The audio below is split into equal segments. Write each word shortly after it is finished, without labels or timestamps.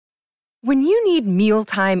When you need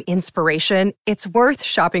mealtime inspiration, it's worth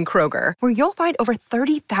shopping Kroger, where you'll find over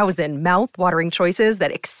 30,000 mouth-watering choices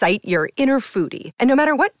that excite your inner foodie. And no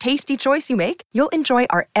matter what tasty choice you make, you'll enjoy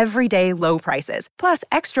our everyday low prices, plus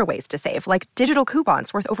extra ways to save, like digital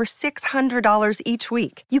coupons worth over $600 each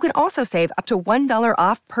week. You can also save up to $1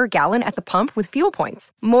 off per gallon at the pump with fuel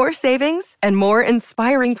points. More savings and more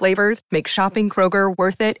inspiring flavors make shopping Kroger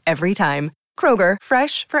worth it every time. Kroger,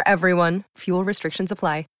 fresh for everyone. Fuel restrictions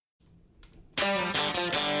apply.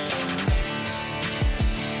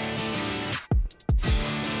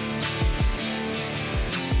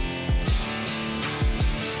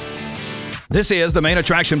 This is the Main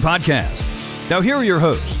Attraction Podcast. Now here are your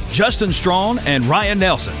hosts, Justin Strawn and Ryan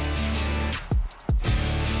Nelson.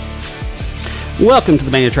 Welcome to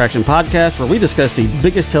the Main Attraction Podcast, where we discuss the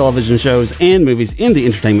biggest television shows and movies in the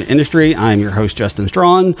entertainment industry. I'm your host, Justin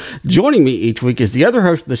Strawn. Joining me each week is the other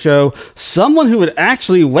host of the show, someone who would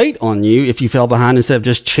actually wait on you if you fell behind instead of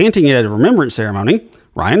just chanting it at a remembrance ceremony,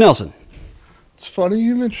 Ryan Nelson. It's funny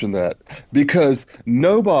you mentioned that, because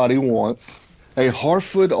nobody wants a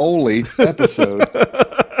Harfoot-only episode.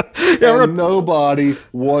 And nobody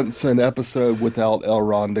wants an episode without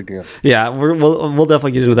Elrond again. Yeah, we'll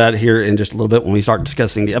definitely get into that here in just a little bit when we start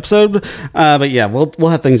discussing the episode. But yeah, we'll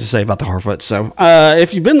have things to say about the Harfoot. So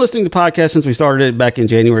if you've been listening to the podcast since we started it back in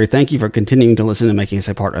January, thank you for continuing to listen and making us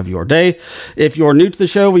a part of your day. If you're new to the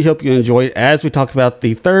show, we hope you enjoy it as we talk about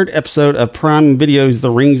the third episode of Prime Video's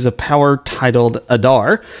The Rings of Power, titled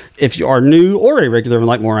Adar. If you are new or a regular and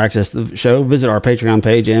like more access to the show, visit our Patreon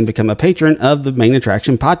page and become a patron of the Main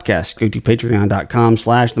Attraction Podcast. Go to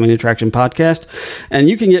patreon.com/the Main Attraction Podcast, and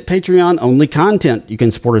you can get Patreon-only content. You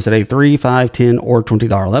can support us at a $3, $5, $10, or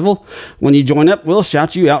 $20 level. When you join up, we'll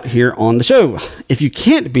shout you out here on the show. If you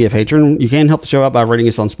can't be a patron, you can help the show out by rating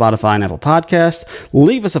us on Spotify and Apple Podcasts.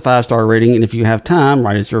 Leave us a 5-star rating, and if you have time,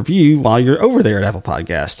 write us a review while you're over there at Apple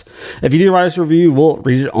Podcasts. If you do write us a review, we'll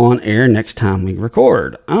read it on air next time we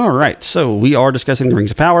record. All right, so we are discussing The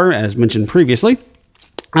Rings of Power, as mentioned previously.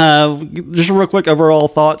 Just real quick overall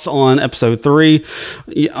thoughts on episode 3.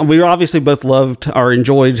 We obviously both loved or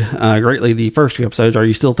enjoyed greatly the first 2 episodes. Are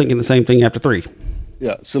you still thinking the same thing after 3?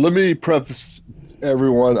 Yeah, so let me preface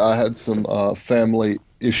everyone. I had some family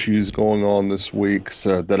issues going on this week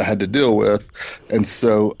that I had to deal with, and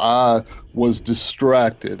so I was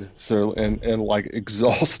distracted and like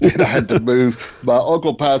exhausted. I had to move. My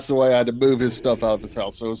uncle passed away. I had to move his stuff out of his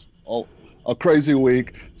house, so it was a crazy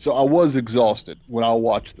week. So I was exhausted when I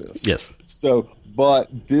watched this. Yes. But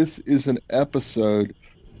this is an episode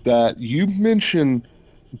that you mentioned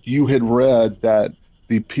you had read that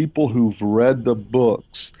the people who've read the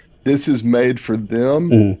books, this is made for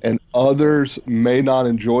them, and others may not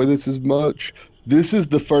enjoy this as much. This is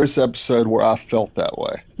the first episode where I felt that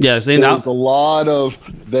way. Yes. There's a lot of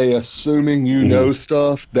they assuming you know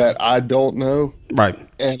stuff that I don't know. Right.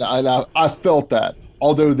 And I felt that.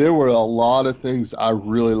 Although there were a lot of things I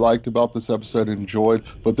really liked about this episode and enjoyed,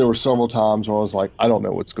 but there were several times where I was like, I don't know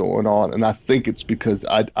what's going on. And I think it's because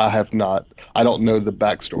I don't know the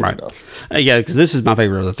backstory enough. Yeah, because this is my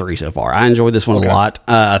favorite of the 3 so far. I enjoyed this one a lot.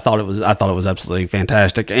 I thought it was absolutely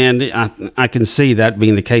fantastic. And I can see that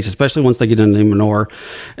being the case, especially once they get into Numenor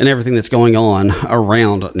and everything that's going on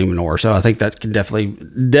around Numenor. So I think that can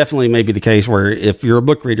definitely may be the case where if you're a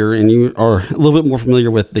book reader and you are a little bit more familiar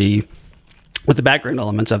with the background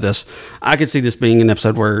elements of this, I could see this being an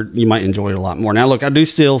episode where you might enjoy it a lot more. Now, look, I do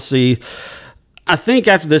still see, I think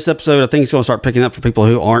after this episode, I think it's going to start picking up for people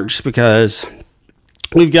who aren't, just because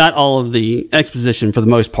we've got all of the exposition for the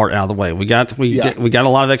most part out of the way. We got a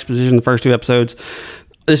lot of exposition in the first 2 episodes.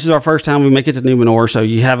 This is our first time we make it to Numenor, so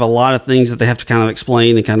you have a lot of things that they have to kind of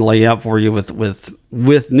explain and kind of lay out for you with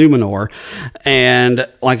Numenor. And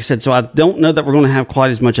like I said, so I don't know that we're going to have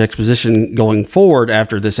quite as much exposition going forward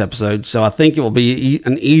after this episode. So I think it will be a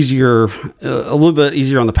little bit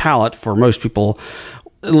easier on the palate for most people.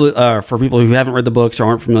 For people who haven't read the books or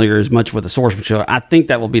aren't familiar as much with the source material, I think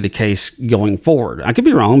that will be the case going forward. I could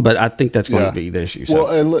be wrong, but I think that's going to be the issue. So.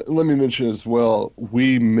 Well, and let me mention as well,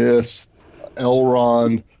 we missed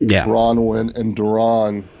Elrond, Bronwyn, and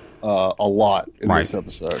Duran a lot in this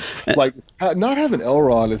episode. Like, not having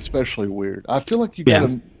Elrond is especially weird. I feel like you got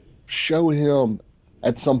to show him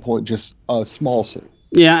at some point just a small suit.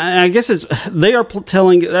 Yeah, I guess they are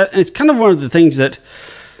telling. It's kind of one of the things that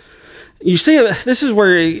you see. This is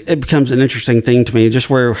where it becomes an interesting thing to me. Just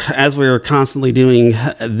where, as we are constantly doing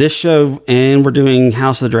this show and we're doing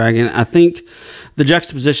House of the Dragon, I think the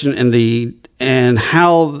juxtaposition and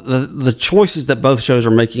how the choices that both shows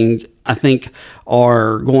are making I think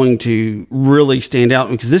are going to really stand out,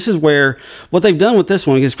 because this is where what they've done with this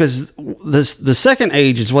one is, because the second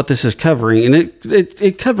age is what this is covering, and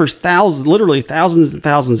it covers literally thousands and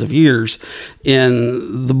thousands of years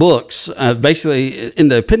in the books, basically in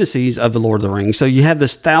the appendices of the Lord of the Rings. So you have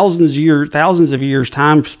this thousands of years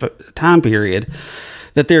time period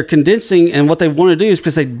that they're condensing, and what they want to do is,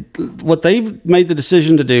 because what they've made the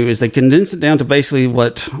decision to do is they condense it down to basically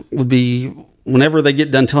what would be, whenever they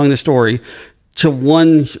get done telling the story, to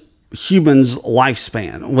one human's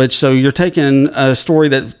lifespan, so you're taking a story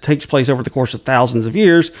that takes place over the course of thousands of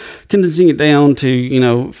years, condensing it down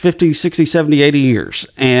to, 50, 60, 70, 80 years.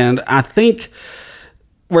 And I think,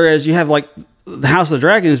 whereas you have like the House of the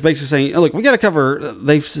Dragon is basically saying, look, we got to cover,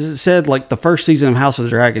 they've said like the first season of House of the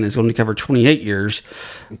Dragon is going to cover 28 years.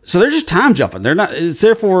 So they're just time jumping. They're not, it's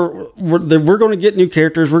therefore we're going to get new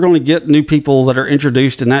characters. We're going to get new people that are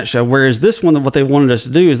introduced in that show. Whereas this one, what they wanted us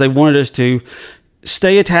to do is they wanted us to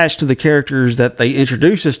stay attached to the characters that they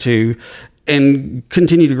introduce us to and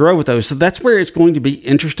continue to grow with those. So that's where it's going to be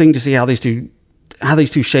interesting to see how these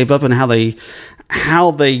two shape up and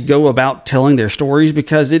how they go about telling their stories,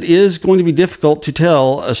 because it is going to be difficult to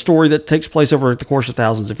tell a story that takes place over the course of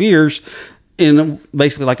thousands of years in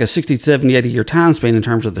basically like a 60, 70, 80 year time span in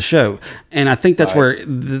terms of the show. And I think that's where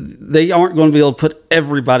they aren't going to be able to put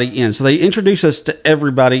everybody in. So they introduce us to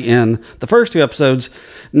everybody in the first two episodes.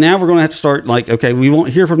 Now we're going to have to start like, okay, we won't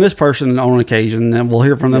hear from this person on occasion, and we'll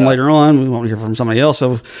hear from them later on. We won't hear from somebody else.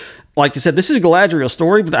 So like I said, this is Galadriel's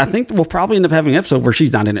story, but I think we'll probably end up having an episode where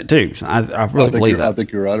she's not in it too. So I really believe that. I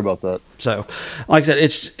think you're right about that. So, like I said,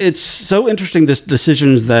 it's so interesting, this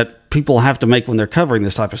decisions that people have to make when they're covering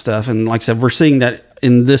this type of stuff. And like I said, we're seeing that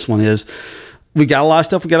in this one is we got a lot of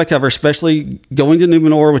stuff we got to cover, especially going to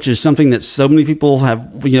Numenor, which is something that so many people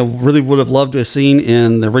have, really would have loved to have seen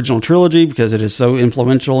in the original trilogy, because it is so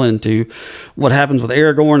influential into what happens with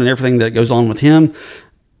Aragorn and everything that goes on with him.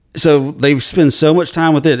 So they've spent so much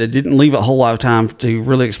time with it. It didn't leave a whole lot of time to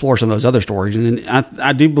really explore some of those other stories. And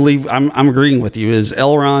I do believe I'm agreeing with you. Is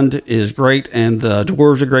Elrond is great and the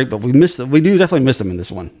dwarves are great, but we do definitely miss them in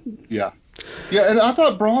this one. Yeah. Yeah, and I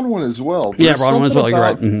thought Bronwyn as well. Yeah, Bronwyn as well. You're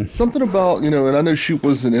right. Mm-hmm. Something about, and I know she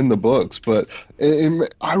wasn't in the books, but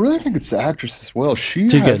I really think it's the actress as well.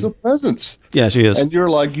 She's has good. A presence. Yeah, she is. And you're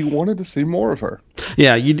like, you wanted to see more of her.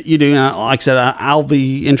 Yeah, you do. And like I said, I'll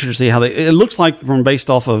be interested to see how it looks like based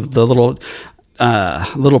off of the little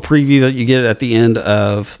preview that you get at the end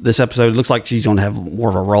of this episode. It looks like she's going to have more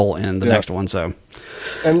of a role in the next one. So.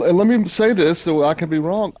 And let me say this, so I can be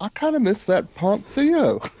wrong. I kind of miss that punk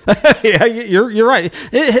Theo. Yeah, you're right.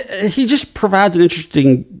 He just provides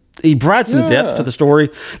he provides some depth to the story.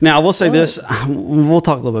 Now, I will say this. We'll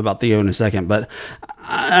talk a little bit about Theo in a second, but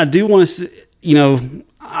I do want to see,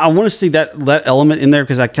 I want to see that element in there,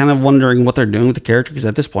 because I'm kind of wondering what they're doing with the character, because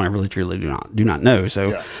at this point I really truly do not know.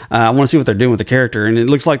 So I want to see what they're doing with the character, and it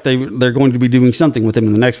looks like they're going to be doing something with him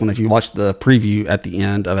in the next one if you watch the preview at the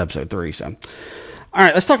end of episode 3. So. All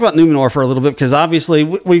right, let's talk about Numenor for a little bit, because obviously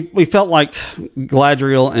we felt like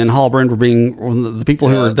Galadriel and Halbrand were being the people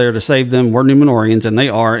who were there to save them were Numenorians, and they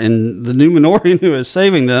are. And the Numenorian who is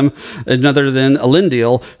saving them is none other than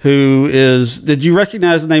Elendil, who is. Did you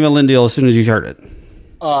recognize the name Elendil as soon as you heard it?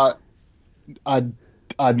 I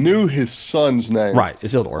knew his son's name. Right,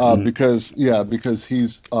 Isildur. Because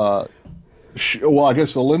he's. I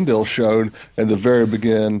guess Elendil showed in the very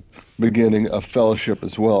beginning of Fellowship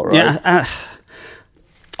as well, right? Yeah.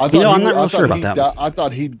 I'm not real sure about that. I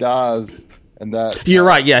thought he dies, and that you're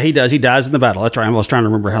right. Yeah, he does. He dies in the battle. That's right. I was trying to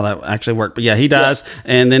remember how that actually worked, but yeah, he dies,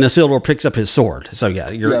 and then Isildur picks up his sword. So yeah,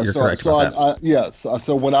 you're correct about that.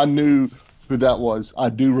 So when I knew who that was, I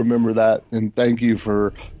do remember that, and thank you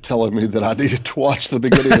for telling me that I needed to watch the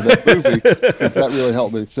beginning of that movie, because that really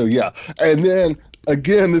helped me. So yeah, and then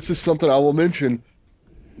again, this is something I will mention.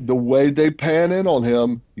 The way they pan in on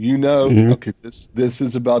him, okay, this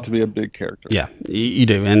is about to be a big character. Yeah, you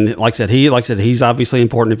do. And like I said, he's obviously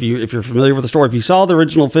important. If you're familiar with the story, if you saw the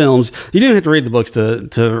original films, you didn't have to read the books to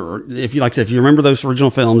if you remember those original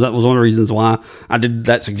films, that was one of the reasons why I did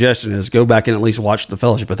that suggestion, is go back and at least watch the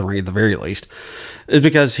Fellowship of the Ring at the very least. Is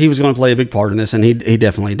because he was going to play a big part in this, and he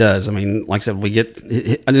definitely does. I mean, like I said, we get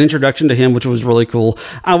an introduction to him, which was really cool.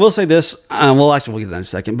 I will say this, we'll get that in a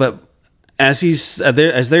second, but as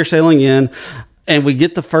they're sailing in, and we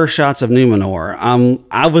get the first shots of Numenor,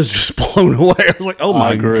 I was just blown away. I was like, "Oh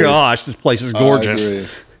my gosh, this place is gorgeous!" I agree.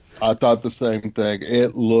 I thought the same thing.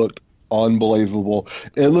 It looked unbelievable.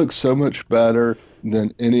 It looked so much better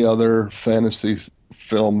than any other fantasy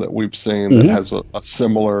film that we've seen that has a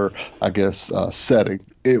similar, I guess, setting.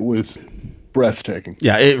 It was breathtaking.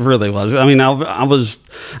 Yeah, it really was. I mean, I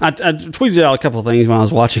tweeted out a couple of things when I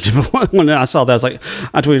was watching it. When I saw that, I was like,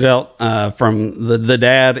 I tweeted out from the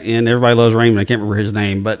dad in Everybody Loves Raymond. I can't remember his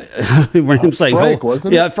name, but when him saying, Frank,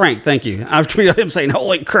 wasn't it? Yeah, Frank, thank you. I've tweeted him saying,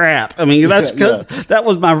 holy crap. I mean, that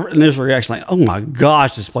was my initial reaction. Like, oh my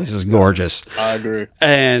gosh, this place is gorgeous. I agree.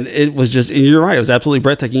 And it was just, and you're right, it was absolutely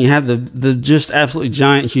breathtaking. You have the just absolutely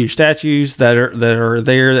giant, huge statues that are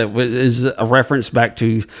there. That is a reference back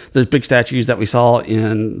to those big statues that we saw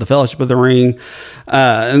in the Fellowship of the Ring.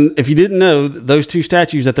 And if you didn't know, those two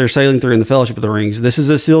statues that they're sailing through in the Fellowship of the Rings, this is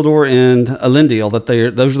Isildur and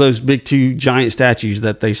Elendil. Those are those big two giant statues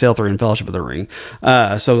that they sail through in Fellowship of the Ring.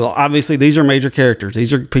 So obviously these are major characters.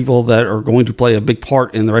 These are people that are going to play a big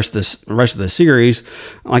part in the rest of the series.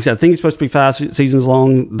 Like I said, I think it's supposed to be 5 seasons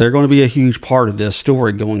long. They're going to be a huge part of this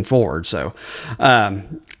story going forward. So,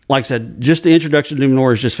 like I said, just the introduction to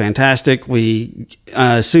Numenor is just fantastic.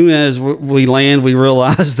 As soon as we land, we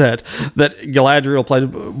realize that Galadriel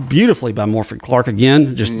played beautifully by Morfydd Clark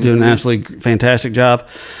again, just doing an absolutely fantastic job.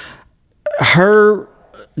 Her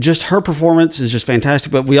performance is just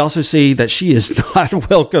fantastic, but we also see that she is not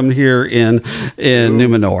welcome here in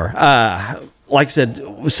Numenor. Like I said,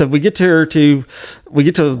 so we get to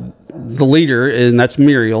the leader, and that's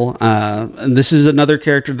Muriel. And this is another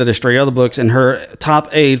character that is straight out of the books, and her top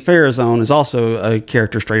aide, Pharazôn, is also a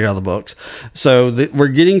character straight out of the books. So we're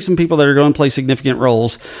getting some people that are going to play significant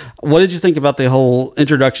roles. What did you think about the whole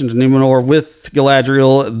introduction to Numenor with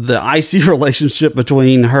Galadriel, the icy relationship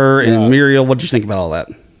between her and Muriel? What did you think about all that?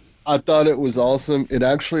 I thought it was awesome. It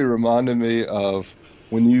actually reminded me of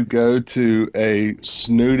when you go to a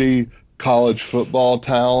snooty college football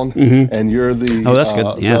town, and you're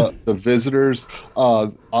the the visitors.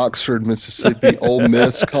 Oxford, Mississippi, Ole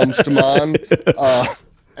Miss comes to mind,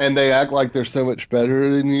 and they act like they're so much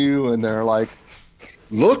better than you, and they're like,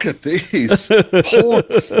 "Look at these poor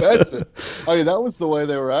pheasants." I mean, that was the way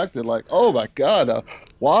they were acting. Like, oh my God,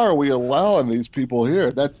 why are we allowing these people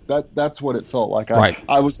here? That's what it felt like.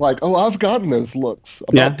 I was like, oh, I've gotten those looks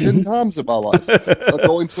about 10 times in my life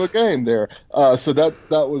going to a game there. So that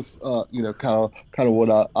was kind of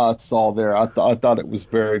what I saw there. I thought it was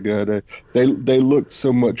very good. They looked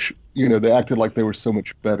so much. They acted like they were so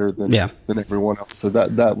much better than everyone else. So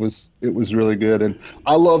it was really good. And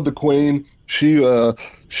I love the Queen. She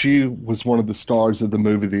was one of the stars of the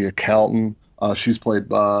movie The Accountant. She's played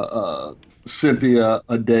by Cynthia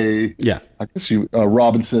Adair. Yeah. I guess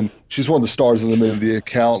Robinson. She's one of the stars of the movie The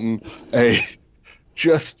Accountant. A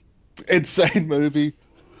just insane movie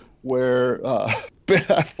where Ben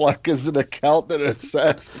Affleck is an accountant and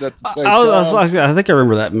assassin at the same time. I think I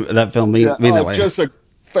remember that film being that way. Just a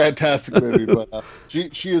fantastic movie, but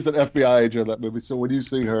she is an FBI agent in that movie. So when you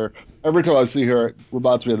see her, every time I see her, it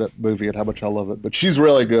reminds me of that movie and how much I love it. But she's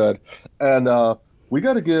really good, and we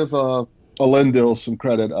got to give Elendil some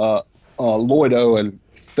credit. Lloyd Owen,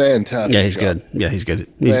 fantastic. Yeah, he's job. good. Yeah, he's good.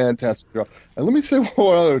 Fantastic job. And let me say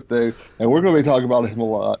one other thing, and we're going to be talking about him a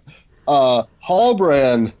lot.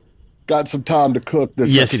 Halbrand got some time to cook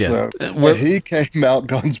this episode. He did. He came out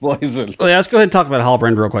guns blazing. Well, let's go ahead and talk about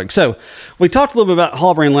Halbrand real quick. So we talked a little bit about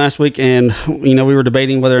Halbrand last week, and we were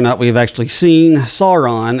debating whether or not we've actually seen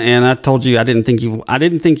Sauron. And I told you I didn't think he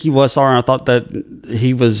was Sauron. I thought that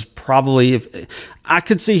he was probably. I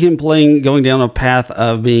could see him going down a path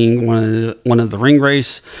of being one of the ring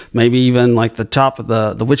race, maybe even like the top of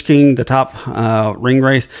the Witch King, the top ring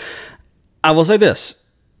race. I will say this.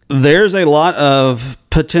 There's a lot of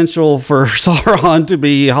potential for Sauron to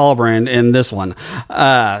be Halbrand in this one.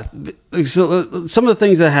 So some of the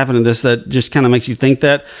things that happen in this that just kind of makes you think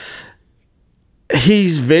that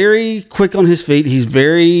he's very quick on his feet. He's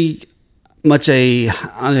very much he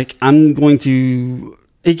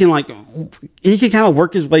can kind of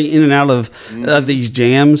work his way in and out of these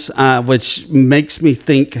jams, which makes me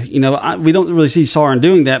think, we don't really see Sauron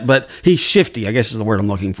doing that, but he's shifty, I guess is the word I'm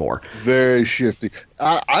looking for. Very shifty.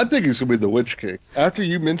 I think he's going to be the Witch King. After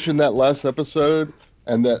you mentioned that last episode,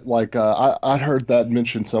 and that, I heard that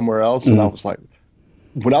mentioned somewhere else, and I was like,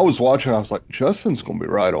 when I was watching, I was like, Justin's going to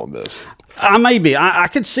be right on this. Maybe. I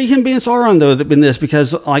could see him being Sauron, though, in this,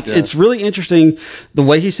 because, it's really interesting the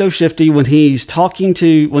way he's so shifty when he's talking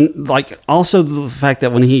also the fact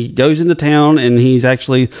that when he goes into town and he's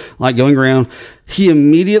actually, going around, he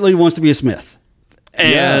immediately wants to be a smith.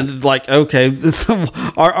 And okay,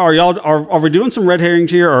 are we doing some red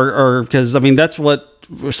herrings here? Or because, that's what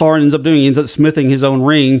Sauron ends up doing. He ends up smithing his own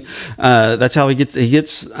ring. That's how he gets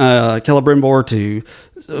Celebrimbor to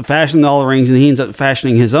fashioning all the rings, and he ends up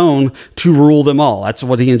fashioning his own to rule them all. That's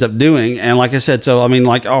what he ends up doing. And like I said, so I mean,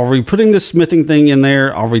 like, are we putting this smithing thing in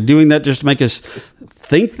there? Are we doing that just to make us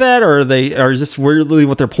think that, or is this really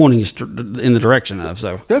what they're pointing us in the direction of?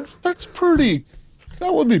 So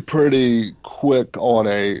that would be pretty quick on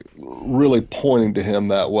a really pointing to him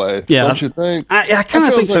that way. Yeah. Don't you think? I kind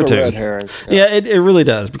of think so too. Red herring. Yeah, it really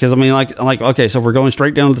does, because I mean, like, okay, so we're going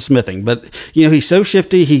straight down to the smithing, but he's so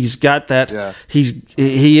shifty. He's got that. Yeah.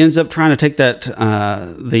 He ends up trying to take that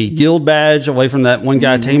the guild badge away from that one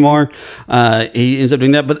guy, Tamar. He ends up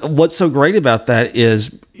doing that. But what's so great about that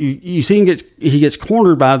is you see he gets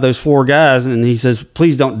cornered by those 4 guys, and he says,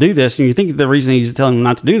 "Please don't do this." And you think the reason he's telling them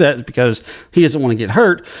not to do that is because he doesn't want to get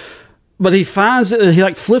hurt. But he finds that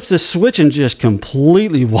he flips this switch and just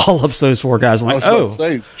completely wallops those 4 guys. I'm like, I was about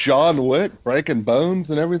to say, it's John Wick breaking bones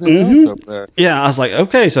and everything else up there. Yeah, I was like,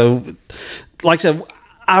 okay, so like I said,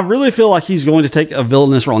 I really feel like he's going to take a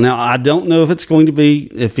villainous role. Now, I don't know if it's going to be,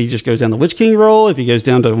 if he just goes down the Witch King role, if he goes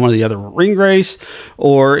down to one of the other ring race,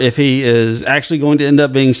 or if he is actually going to end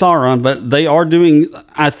up being Sauron. But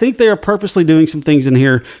I think they are purposely doing some things in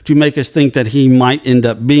here to make us think that he might end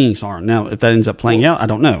up being Sauron. Now, if that ends up playing out, I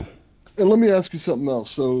don't know. And let me ask you something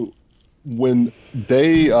else. So when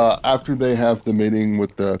they, after they have the meeting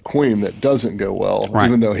with the Queen that doesn't go well, right,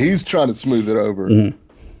 even though he's trying to smooth it over,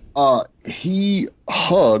 he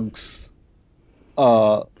hugs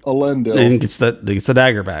Elendil and gets the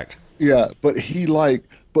dagger back. Yeah, but even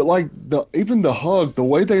the hug, the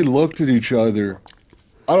way they looked at each other,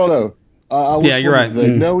 I don't know. Yeah, you're right. They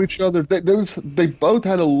know each other. They both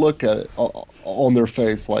had a look at it on their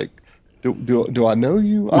face, like, do I know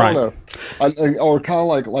you? I don't know. Or kind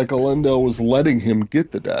of like Elendil was letting him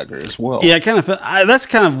get the dagger as well. Yeah,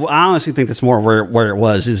 I honestly think that's more where it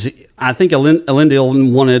was. Is I think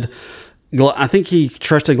Elendil wanted. I think he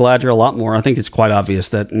trusted Galadriel a lot more. I think it's quite obvious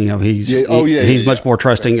that he's much more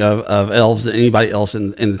trusting of elves than anybody else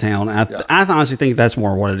in the town. I honestly think that's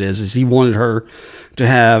more what it is he wanted her to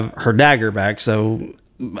have her dagger back. So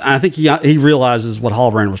I think he realizes what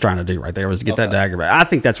Halbrand was trying to do right there, was to get that dagger back. I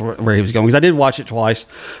think that's where he was going, because I did watch it twice.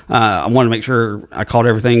 I wanted to make sure I caught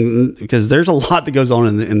everything, because there's a lot that goes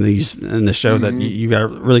on in this show that you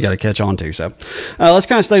really got to catch on to. So let's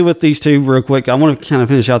kind of stay with these two real quick. I want to kind of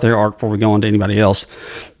finish out their arc before we go on to anybody else.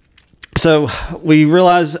 So we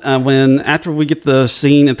realize after we get the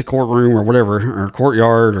scene at the courtroom or whatever, or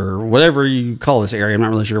courtyard or whatever you call this area, I'm not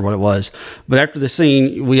really sure what it was, but after the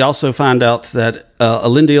scene, we also find out that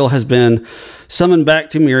Elendil has been summoned back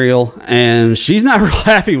to Muriel, and she's not real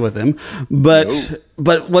happy with him.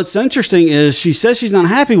 But what's interesting is she says she's not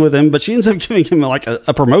happy with him, but she ends up giving him like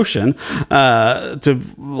a promotion I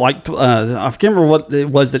can't remember what it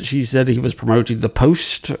was that she said he was promoted, the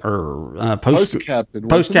post captain.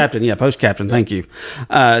 Post captain, yeah, post captain. Yeah. Thank you.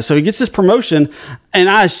 So he gets this promotion, and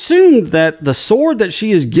I assumed that the sword that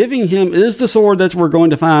she is giving him is the sword that we're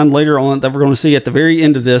going to find later on, that we're going to see at the very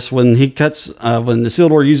end of this, when he cuts when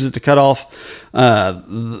Isildur uses it to cut off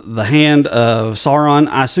the hand of Sauron.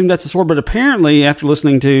 I assume that's the sword, but apparently after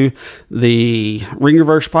listening to the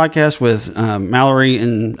Ringerverse podcast with Mallory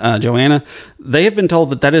and Joanna, they have been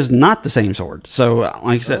told that is not the same sword. So like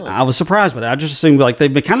I said, I was surprised by that. I just assumed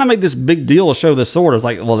they've kind of made this big deal to show this sword. I was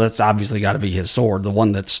like, well, that's obviously got to be his sword, the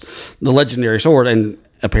one that's the legendary sword, and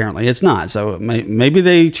apparently it's not. So maybe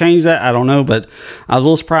they changed that. I don't know, but I was a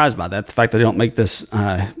little surprised by that, the fact that they don't make this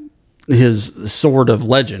his sword of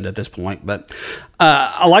legend at this point. But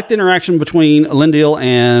I like the interaction between Elendil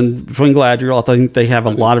and between Galadriel. I think they have a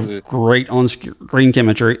lot of great on-screen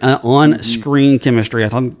chemistry. I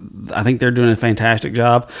think they're doing a fantastic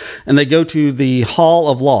job. And they go to the Hall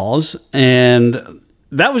of Laws, and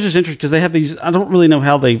that was just interesting because they have these, I don't really know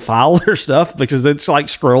how they file their stuff, because it's like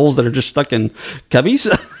scrolls that are just stuck in cubbies.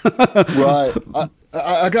 Right.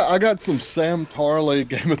 I got some Sam Tarley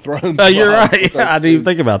Game of Thrones. You're right. I didn't even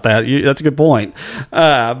think about that. That's a good point.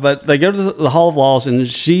 But they go to the Hall of Laws, and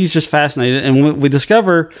she's just fascinated. And we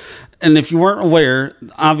discover, and if you weren't aware,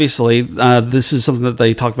 obviously, this is something that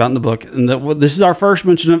they talk about in the book, and this is our first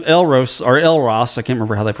mention of Elros, or Elros. I can't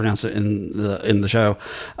remember how they pronounce it in the show.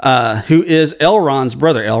 Who is Elrond's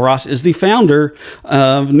brother? Elros is the founder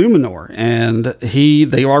of Numenor, and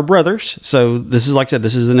they are brothers. So this is, like I said,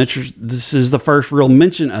 this is the first real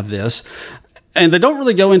mention of this. And they don't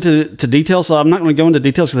really go into details, so I'm not going to go into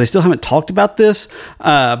details because they still haven't talked about this.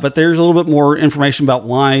 But there's a little bit more information about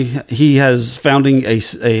why he has founding a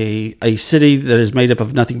city that is made up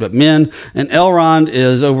of nothing but men, and Elrond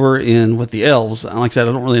is over with the elves. Like I said,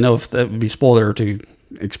 I don't really know if that would be spoiler to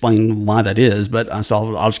explain why that is, but I'll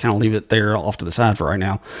just kind of leave it there off to the side for right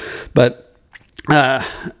now. But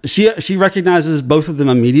she recognizes both of them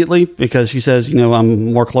immediately because she says,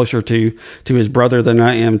 I'm more closer to his brother than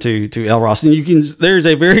I am to Elros. And there's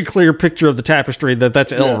a very clear picture of the tapestry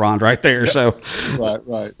that's Elrond right there. Yes. So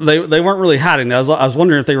right. They weren't really hiding that. I was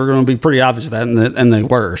wondering if they were going to be pretty obvious of that, and they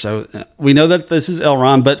were. So we know that this is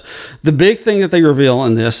Elrond, but the big thing that they reveal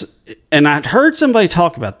in this, and I'd heard somebody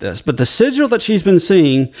talk about this, but the sigil that she's been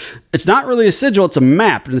seeing, it's not really a sigil, it's a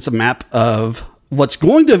map, and it's a map of what's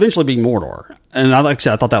going to eventually be Mordor. And like I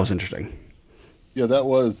said, I thought that was interesting. Yeah, that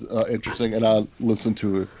was interesting. And I listened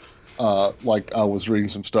to, like I was reading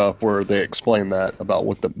some stuff where they explained that about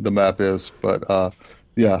what the map is. But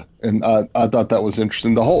yeah, and I thought that was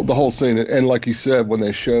interesting. The whole scene, and like you said, when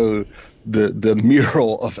they showed the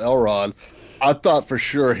mural of Elrond, I thought for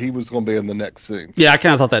sure he was going to be in the next scene. Yeah, I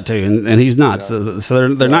kind of thought that too, and he's not. Yeah.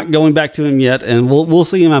 So they're not going back to him yet, and we'll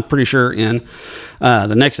see him, I'm pretty sure, in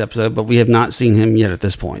the next episode. But we have not seen him yet at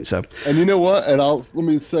this point. So, and you know what? And let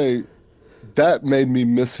me say, that made me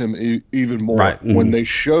miss him even more. Right. Mm-hmm. When they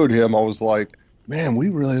showed him, I was like, man, we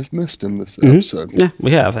really have missed him this episode. Yeah,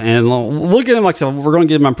 we have. And we'll get him, like I said, we're going to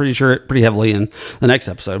get him, I'm pretty sure, pretty heavily in the next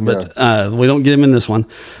episode. But we don't get him in this one.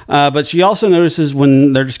 But she also notices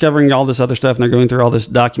when they're discovering all this other stuff and they're going through all this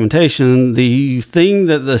documentation, the thing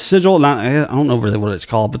that the sigil, I don't know really what it's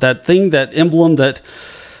called, but that thing, that emblem that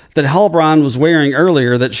Halbrand was wearing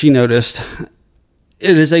earlier that she noticed,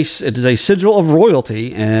 it is a sigil of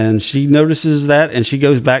royalty, and she notices that, and when she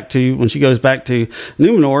goes back to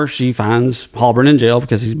Numenor, she finds Halbrand in jail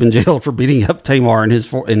because he's been jailed for beating up Tamar and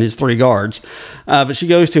his 3 guards. But she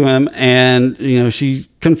goes to him, and she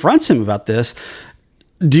confronts him about this.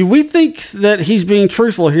 Do we think that he's being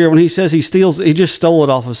truthful here when he says he just stole it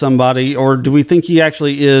off of somebody, or do we think he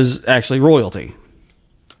is royalty?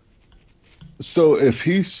 So if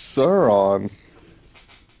he's Sauron,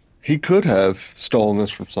 he could have stolen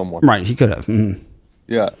this from someone. Right, he could have. Mm-hmm.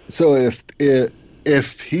 Yeah. So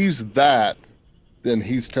if he's that, then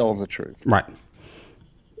he's telling the truth. Right.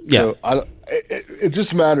 So it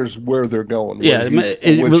just matters where they're going. Yeah,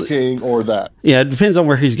 which king or that. Yeah, it depends on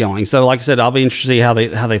where he's going. So, like I said, I'll be interested to see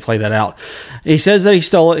how they play that out. He says that he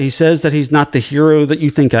stole it. He says that he's not the hero that you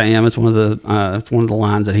think I am. It's one of the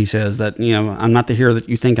lines that he says that I'm not the hero that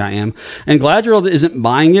you think I am. And Galadriel isn't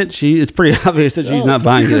buying it. It's pretty obvious that she's not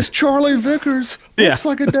buying it. Because Charlie Vickers looks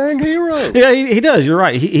like a dang hero. Yeah, he does. You're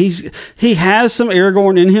right. He has some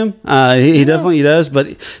Aragorn in him. He definitely does.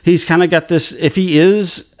 But he's kind of got this. If he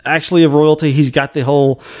is actually of royalty, he's got the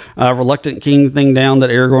whole reluctant king thing down that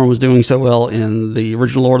Aragorn was doing so well in the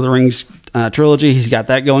original Lord of the Rings trilogy. He's got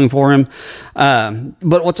that going for him.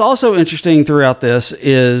 But what's also interesting throughout this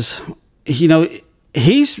is,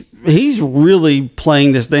 he's really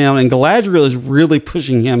playing this down, and Galadriel is really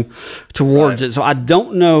pushing him towards it. So I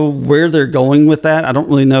don't know where they're going with that. I don't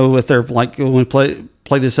really know if they're like going to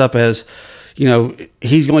play this up as,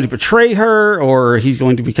 he's going to betray her, or he's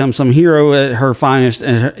going to become some hero at her finest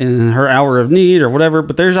in her hour of need, or whatever.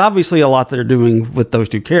 But there's obviously a lot they're doing with those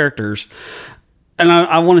two characters. And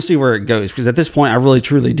I want to see where it goes, because at this point, I really,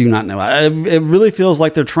 truly do not know. It really feels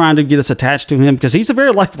like they're trying to get us attached to him, because he's a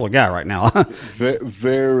very likable guy right now.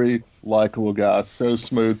 Very likable guy. So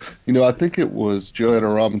smooth. I think it was Joanna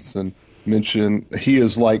Robinson mentioned he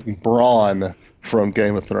is like Bronn from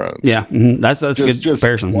Game of Thrones. Yeah, that's a good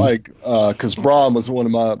comparison. Because Bronn was one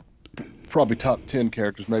of my probably top 10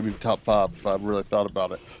 characters, maybe top 5 if I really thought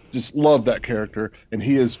about it. Just love that character, and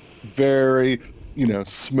he is very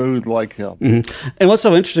smooth like him. Mm-hmm. And what's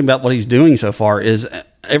so interesting about what he's doing so far is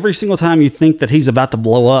every single time you think that he's about to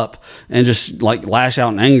blow up and just like lash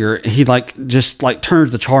out in anger, he just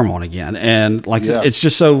turns the charm on again. And it's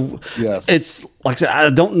just so, it's like I said, I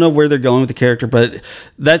don't know where they're going with the character, but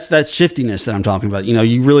that's that shiftiness that I'm talking about.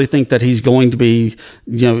 You really think that he's going to be,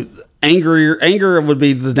 anger would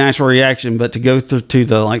be the natural reaction, but to go through to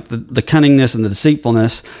the cunningness and the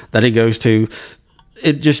deceitfulness that he goes to,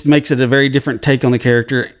 it just makes it a very different take on the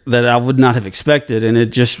character that I would not have expected. And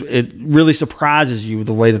it really surprises you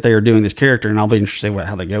the way that they are doing this character. And I'll be interested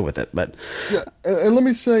how they go with it. But yeah. And let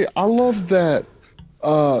me say, I love that,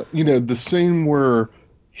 the scene where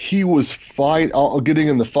he was getting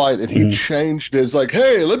in the fight, and he changed his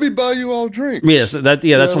hey, let me buy you all drinks. Yes.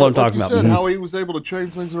 That's what I'm talking about. How he was able to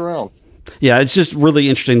change things around. Yeah, it's just really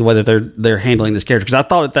interesting the way that they're handling this character. Because I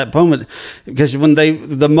thought at that moment, because when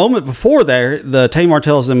the moment before the Tamar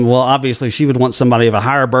tells them, well, obviously she would want somebody of a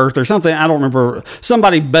higher birth or something. I don't remember,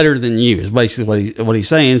 somebody better than you is basically what he's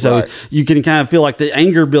saying. So you can kind of feel like the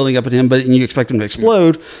anger building up in him, and you expect him to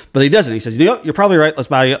explode, but he doesn't. He says, you're probably right.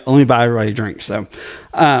 Let me buy everybody drinks. So,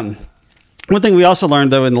 One thing we also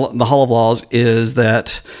learned, though, in the Hall of Laws is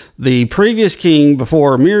that the previous king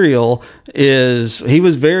before Muriel he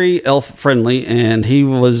was very elf friendly, and he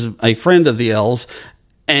was a friend of the elves.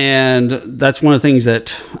 And that's one of the things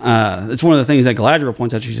that it's one of the things that Galadriel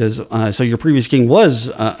points out. She says, "So your previous king was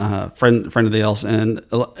a friend of the elves," and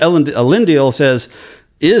Elendil says,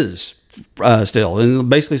 "Is still," and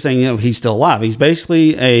basically saying, he's still alive. He's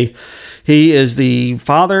basically he is the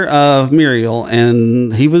father of Muriel,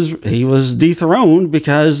 and he was dethroned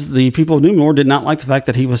because the people of Numenor did not like the fact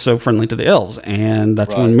that he was so friendly to the elves, and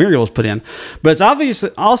that's when Muriel was put in. But it's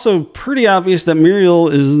also pretty obvious that Muriel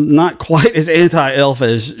is not quite as anti-elf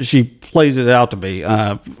as she plays it out to be.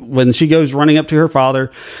 When she goes running up to her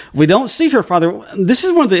father, we don't see her father. This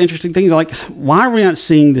is one of the interesting things. Like, why are we not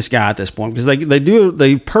seeing this guy at this point? Because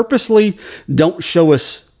they purposely don't show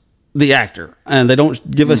us the actor, and they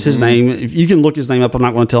don't give us his name. If you can look his name up, I'm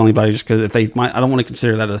not going to tell anybody, just because I don't want to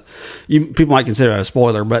consider that people might consider that a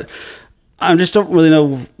spoiler, but I just don't really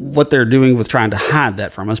know what they're doing with trying to hide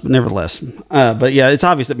that from us. But nevertheless, but yeah, it's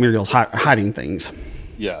obvious that Muriel's hiding things.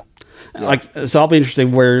 Yeah. So I'll be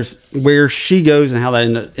interested where she goes and how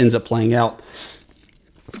that ends up playing out.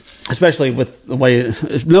 Especially with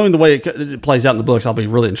knowing the way it plays out in the books, I'll be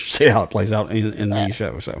really interested to see how it plays out in the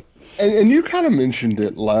show. So. And you kind of mentioned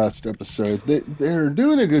it last episode. They're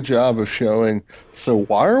doing a good job of showing, so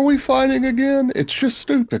why are we fighting again? It's just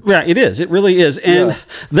stupid. Yeah, it is. It really is. And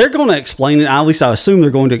they're going to explain it. At least I assume they're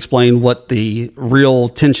going to explain what the real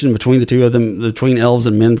tension between the two of them, between elves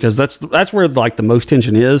and men, because that's where like the most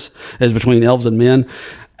tension is between elves and men.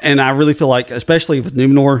 And I really feel like, especially with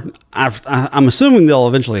Numenor, I'm assuming they'll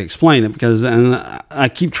eventually explain it, and I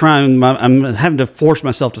keep trying. I'm having to force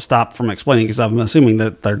myself to stop from explaining because I'm assuming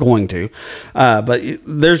that they're going to. But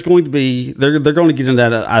there's going to be they're going to get into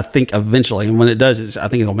that, I think, eventually. And when it does, I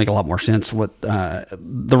think it'll make a lot more sense. What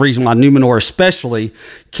the reason why Numenor especially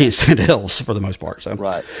can't stand elves for the most part. So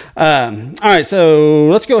right. All right. So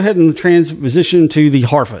let's go ahead and transition to the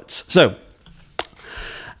Harfoots. So.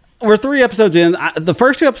 We're 3 episodes in. The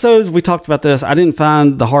first 2 episodes, we talked about this. I didn't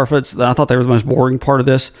find the Harfoots. I thought they were the most boring part of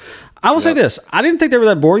this. I will say this. I didn't think they were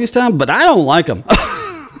that boring this time, but I don't like them.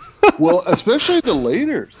 Well, especially the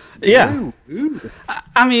leaders. Yeah.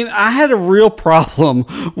 I mean, I had a real problem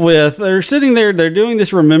with, they're sitting there, they're doing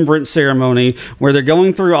this remembrance ceremony where they're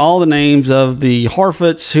going through all the names of the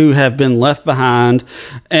Harfoots who have been left behind.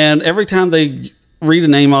 And every time they read a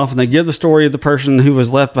name off and they give the story of the person who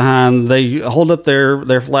was left behind, they hold up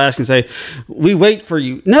their flask and say, "We wait for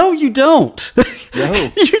you." No, you don't.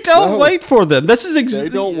 No, you don't wait for them. This is they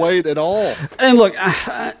don't wait at all. And look,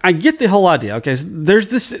 I get the whole idea. Okay, so there's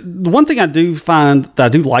this. The one thing I do find that I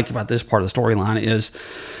do like about this part of the storyline is,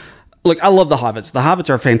 look, I love the Hobbits. The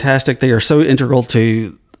Hobbits are fantastic. They are so integral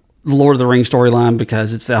to the Lord of the Rings storyline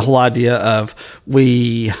because it's that whole idea of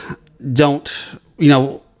we don't,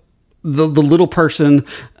 the little person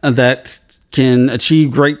that can achieve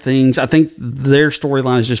great things. I think their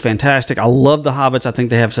storyline is just fantastic. I love the Hobbits. I think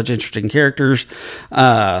they have such interesting characters.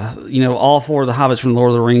 All 4 of the Hobbits from Lord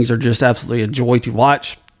of the Rings are just absolutely a joy to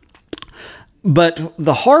watch. But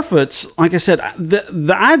the Harfoots, like I said,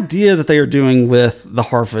 the idea that they are doing with the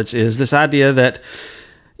Harfoots is this idea that,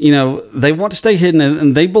 they want to stay hidden,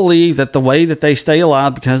 and they believe that the way that they stay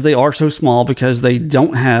alive, because they are so small, because they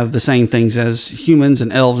don't have the same things as humans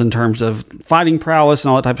and elves in terms of fighting prowess and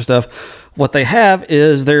all that type of stuff. What they have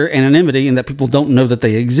is their anonymity, and that people don't know that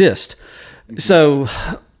they exist. So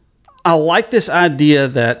I like this idea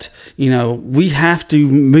that, we have to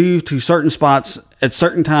move to certain spots at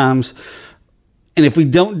certain times. And if we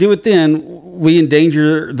don't do it, then we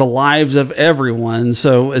endanger the lives of everyone.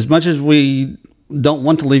 So as much as we don't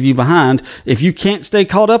want to leave you behind, if you can't stay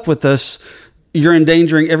caught up with us, you're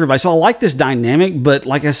endangering everybody. So I like this dynamic, but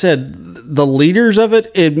like I said, the leaders of it,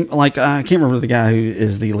 I can't remember the guy who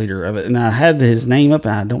is the leader of it, and I had his name up,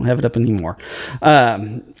 and I don't have it up anymore.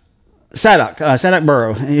 Sadak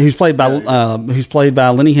Burrow, who's played by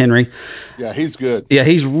Lenny Henry. Yeah, he's good. Yeah,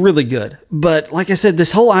 he's really good. But like I said,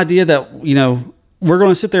 this whole idea that we're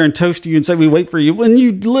going to sit there and toast you and say we wait for you when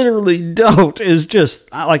you literally don't is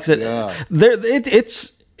just, like I said,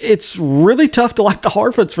 it's really tough to like the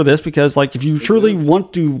Harfoots for this, because like if you truly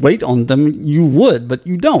want to wait on them, you would, but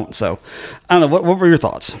you don't. So I don't know. What were your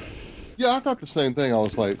thoughts? Yeah, I thought the same thing. I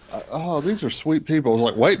was like, "Oh, these are sweet people." I was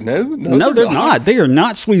like, "Wait, no, they're not. They are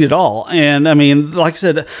not sweet at all." And I mean, like I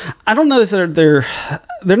said, I don't know that they're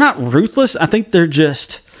not ruthless. I think they're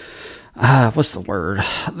just what's the word?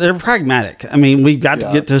 They're pragmatic. I mean, we've got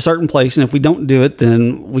to get to a certain place, and if we don't do it,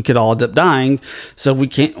 then we could all end up dying. So we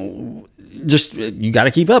can't. You got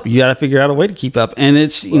to keep up. You got to figure out a way to keep up. And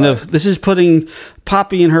it's, this is putting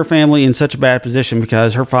Poppy and her family in such a bad position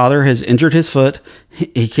because her father has injured his foot.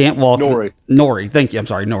 He can't walk. Nori. Thank you. I'm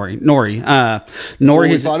sorry. Nori.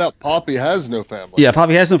 We find out Poppy has no family. Yeah,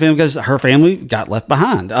 Poppy has no family because her family got left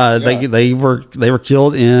behind. They were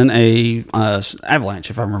killed in a avalanche,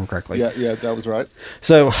 if I remember correctly. Yeah, that was right.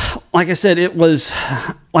 So, like I said, I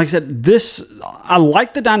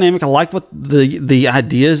like the dynamic. I like what the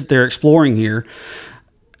ideas they're exploring here.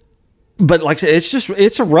 But like I said,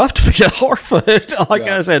 it's a rough to be a Harfoot. Like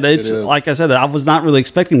I said, I was not really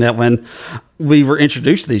expecting that when we were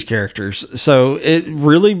introduced to these characters. So it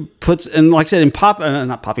really puts, and like I said,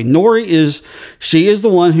 not Poppy, Nori is the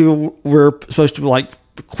one who we're supposed to like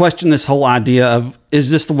question this whole idea of,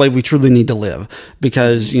 is this the way we truly need to live?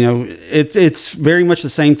 Because, it's very much the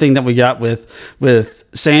same thing that we got with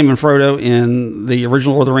Sam and Frodo in the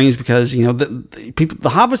original Lord of the Rings, because, the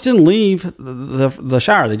hobbits didn't leave the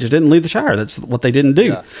Shire. They just didn't leave the Shire. That's what they didn't do.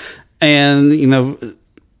 Yeah. And,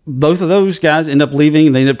 both of those guys end up leaving,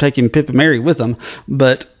 and they end up taking Pip and Merry with them.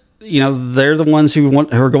 But, they're the ones who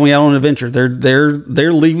are going out on an adventure.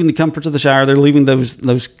 They're leaving the comforts of the Shire. They're leaving those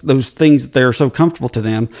things that they're so comfortable to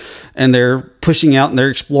them, and they're pushing out and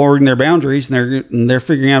they're exploring their boundaries, and they're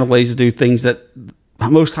figuring out ways to do things that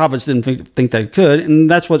most hobbits didn't think they could. And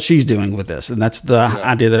that's what she's doing with this, and that's the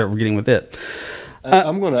idea that we're getting with it.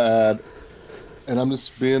 I'm going to add, and I'm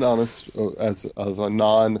just being honest, as a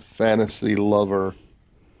non-fantasy lover,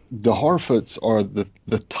 the Harfoots are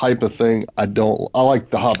the type of thing I like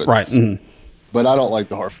the Hobbits, right? Mm-hmm. But I don't like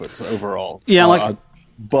the Harfoots overall. Yeah,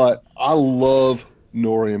 but I love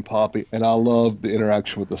Nori and Poppy, and I love the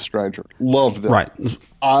interaction with the stranger. Love them. Right.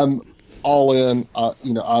 I'm all in.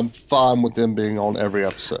 I'm fine with them being on every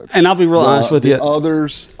episode. And I'll be real honest with you. The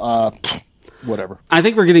others, whatever. I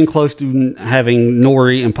think we're getting close to having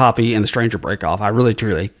Nori and Poppy and the stranger break off. I really,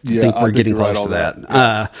 truly think we're getting close to that.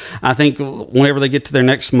 Yeah. I think whenever they get to their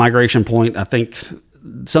next migration point, I think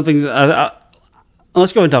something.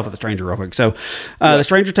 Let's go and talk about the stranger real quick. So, the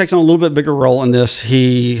stranger takes on a little bit bigger role in this.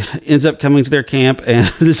 He ends up coming to their camp and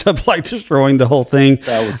ends up destroying the whole thing.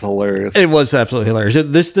 That was hilarious. It was absolutely hilarious.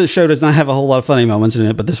 This show does not have a whole lot of funny moments in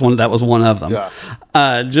it, but that was one of them. Yeah.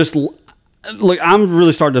 Look, I'm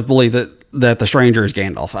really starting to believe that the stranger is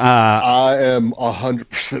Gandalf. I am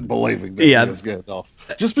 100% believing that he is Gandalf.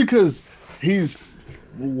 Just because he's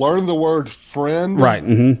learned the word friend. Right.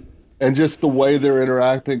 Mm-hmm. And just the way they're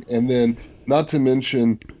interacting. And then, not to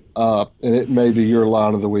mention, and it may be your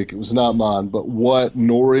line of the week, it was not mine, but what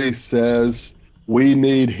Nori says, we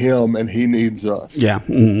need him and he needs us. Yeah.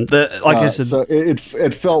 Mm-hmm. I said, so it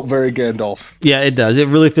felt very Gandalf. Yeah, it does. It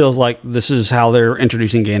really feels like this is how they're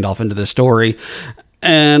introducing Gandalf into this story.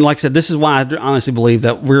 And like I said, this is why I honestly believe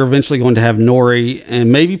that we're eventually going to have Nori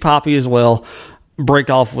and maybe Poppy as well break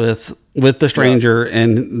off with the stranger,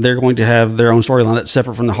 and they're going to have their own storyline that's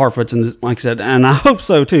separate from the Harfoots. And like I said, and I hope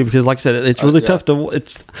so too, because like I said, it's really tough to.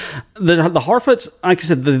 It's the Harfoots. Like I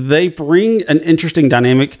said, they bring an interesting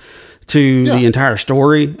dynamic to the entire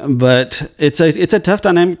story, but it's a tough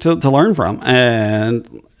dynamic to learn from. And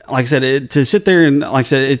like I said, to sit there and like I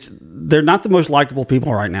said, they're not the most likable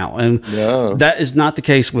people right now, and that is not the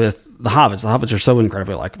case with the Hobbits. The Hobbits are so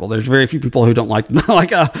incredibly likable. There's very few people who don't like them. I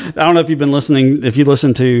don't know if you've been listening. If you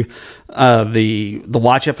listen to the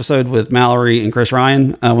Watch episode with Mallory and Chris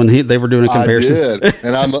Ryan when they were doing a comparison, I did,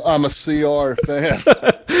 and I'm a CR fan.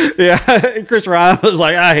 Yeah, Chris Ryan was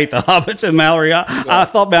like, I hate the Hobbits, and Mallory. I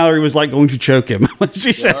thought Mallory was like going to choke him when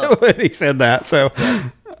he said that. So.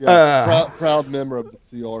 Proud member of the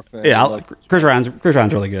CR family. Yeah, Chris Ryan's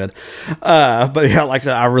really good. But yeah, like I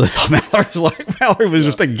said, I really thought Mallory was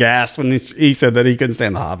just aghast when he said that he couldn't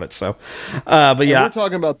stand the Hobbits. So, but yeah, we're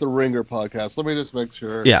talking about the Ringer podcast. Let me just make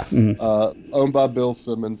sure. Yeah, mm-hmm. Owned by Bill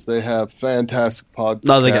Simmons. They have fantastic podcasts.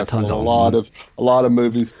 No, they got tons of them. A lot of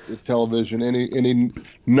movies, television, any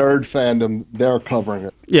nerd fandom, they're covering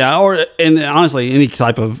it. Yeah, and honestly, any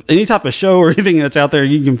type of show or anything that's out there,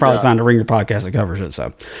 you can probably find a Ringer podcast that covers it.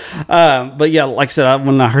 So, but yeah, like I said,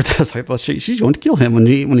 when I heard that, I was like, well, she's going to kill him when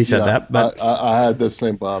he said that. But I had the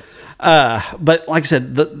same vibes. But like I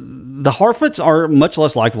said, the Harfoots are much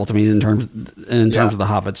less likable to me in terms of the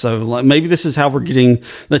Hobbits. So maybe this is how we're getting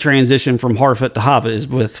the transition from Harfoot to Hobbit is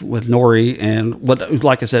with Nori, and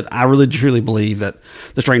like I said, I really truly believe that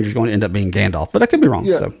the stranger is going to end up being Gandalf, but I could be wrong.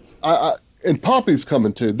 Yeah. So And Poppy's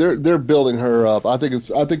coming too. They're building her up. I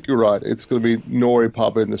think you're right. It's going to be Nori,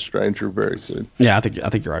 Poppy, and the Stranger very soon. Yeah, I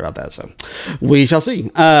think you're right about that. So we shall see.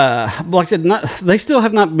 Like I said, they still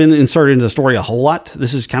have not been inserted into the story a whole lot.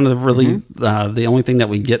 This is kind of really the only thing that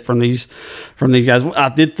we get from these guys. I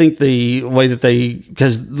did think the way that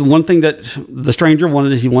because the one thing that the Stranger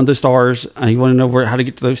wanted is he wanted the stars. He wanted to know how to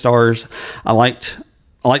get to those stars. I liked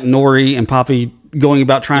Nori and Poppy going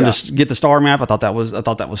about trying to get the star map. I thought that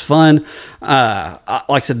was fun. Like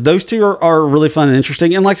I said, those two are really fun and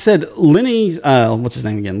interesting. And like I said, Lenny, what's his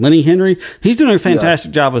name again? Lenny Henry. He's doing a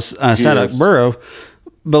fantastic job with Sadak Burrow.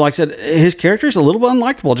 But like I said, his character is a little bit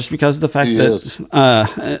unlikable just because of the fact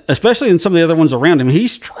that, especially in some of the other ones around him,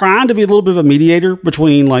 he's trying to be a little bit of a mediator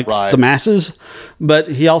between the masses, but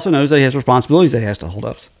he also knows that he has responsibilities that he has to hold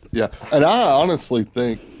up. Yeah. And I honestly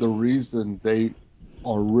think the reason they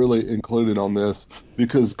are really included on this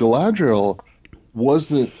because Galadriel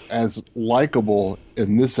wasn't as likable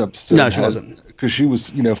in this episode. No, she wasn't. Because she was,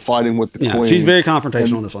 fighting with the queen. She's very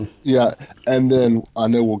confrontational in this one. Yeah, and then I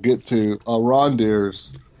know we'll get to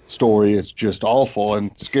Rondir's story. It's just awful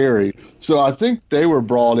and scary. So I think they were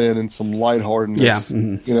brought in some lightheartedness,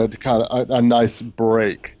 to kind of a nice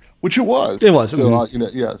break. Which it was. It was. So,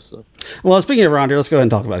 So. Well, speaking of Rondir, let's go ahead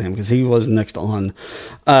and talk about him because he was next on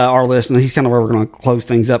our list, and he's kind of where we're going to close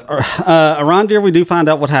things up. Rondir, we do find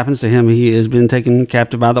out what happens to him. He has been taken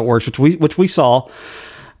captive by the orcs, which we saw,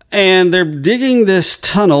 and they're digging this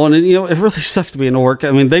tunnel, and it really sucks to be an orc.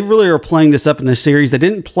 I mean, they really are playing this up in this series. They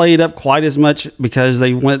didn't play it up quite as much because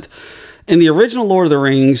they went in the original Lord of the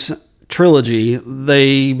Rings trilogy.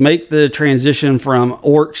 They make the transition from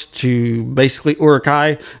orcs to basically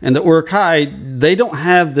Uruk-hai, and the Uruk-hai, they don't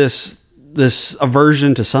have this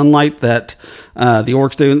aversion to sunlight that the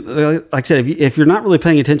orcs do. Like I said, if you're not really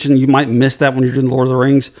paying attention, you might miss that when you're doing Lord of the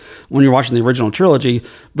Rings, when you're watching the original trilogy.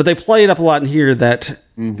 But they play it up a lot in here that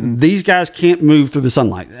these guys can't move through the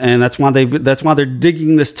sunlight, and that's why they're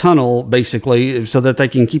digging this tunnel basically so that they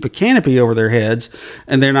can keep a canopy over their heads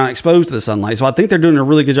and they're not exposed to the sunlight. So I think they're doing a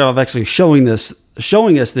really good job of actually showing us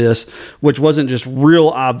this, which wasn't just real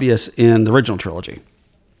obvious in the original trilogy.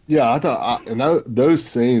 Yeah, I thought those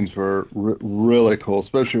scenes were really cool,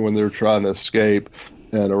 especially when they were trying to escape,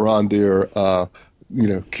 and Arondir,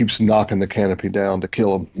 keeps knocking the canopy down to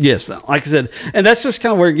kill him. Yes, like I said, and that's just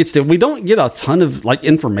kind of where it gets to. We don't get a ton of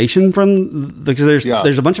information because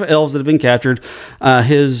there's a bunch of elves that have been captured.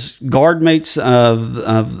 His guard mates of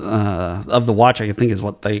the Watch, I think, is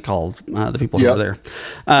what they called the people over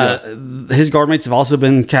there. His guard mates have also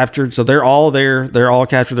been captured, so they're all there. They're all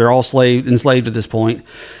captured. They're all enslaved at this point.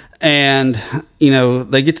 And,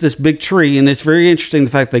 they get to this big tree, and it's very interesting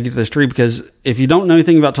the fact that they get to this tree because if you don't know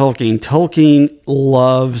anything about Tolkien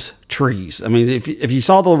loves trees. I mean, if you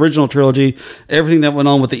saw the original trilogy, everything that went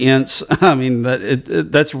on with the Ents, I mean,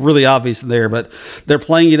 that's really obvious there, but they're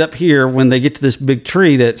playing it up here when they get to this big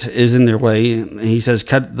tree that is in their way. He says,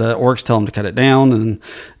 the orcs tell him to cut it down, and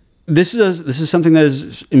this is something that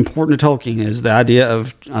is important to Tolkien, is the idea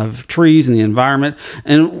of trees and the environment.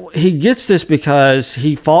 And he gets this because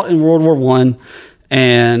he fought in World War I,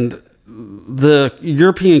 and the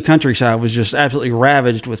European countryside was just absolutely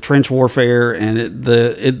ravaged with trench warfare, and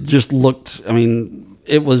it just looked, I mean,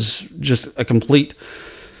 it was just a complete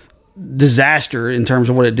disaster in terms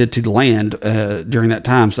of what it did to the land during that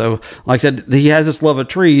time. So, like I said, he has this love of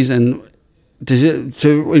trees, and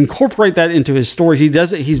to incorporate that into his stories, he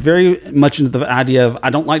does it. He's very much into the idea of,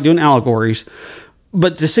 I don't like doing allegories,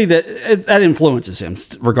 but to see that influences him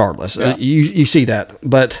regardless. Yeah. You see that.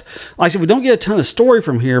 But like I said, we don't get a ton of story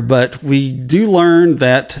from here, but we do learn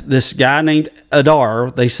that this guy named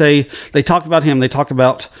Adar, they talk about him. They talk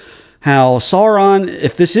about how Sauron,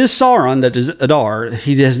 if this is Sauron, that is Adar,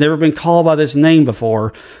 he has never been called by this name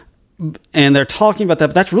before. And they're talking about that,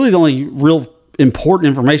 but that's really the only real important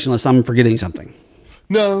information, unless I'm forgetting something.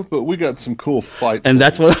 No, but we got some cool fights. And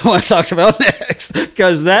that's what I want to talk about next,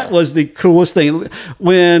 because that was the coolest thing.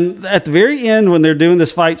 When at the very end, when they're doing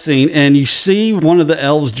this fight scene and you see one of the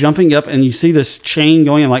elves jumping up and you see this chain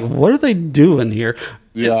going, I'm like, what are they doing here?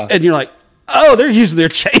 Yeah. And you're like, oh, they're using their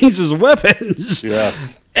chains as weapons.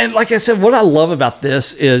 Yes. And like I said, what I love about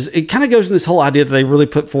this is it kind of goes in this whole idea that they really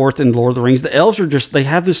put forth in Lord of the Rings. The elves are they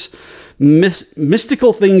have this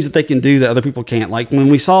mystical things that they can do that other people can't. Like when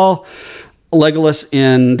we saw Legolas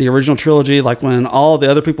in the original trilogy, like when all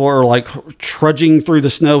the other people are like trudging through the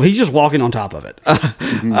snow, he's just walking on top of it.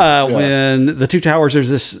 When the Two Towers,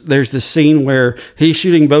 there's this scene where he's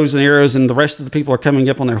shooting bows and arrows, and the rest of the people are coming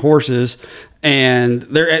up on their horses, and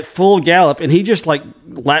they're at full gallop, and he just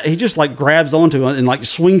grabs onto it and like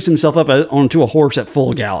swings himself up onto a horse at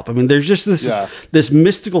full gallop. I mean, there's just this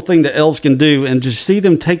mystical thing that elves can do, and just see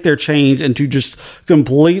them take their chains and to just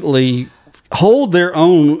completely hold their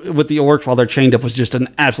own with the orcs while they're chained up was just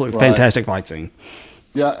an absolute fantastic fight scene.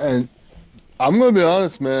 Yeah, and I'm going to be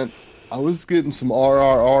honest, man. I was getting some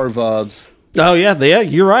RRR vibes. Oh, yeah,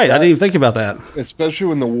 you're right. I didn't even think about that. Especially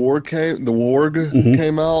when the warg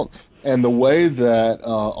came out, and the way that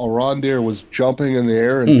Arondir was jumping in the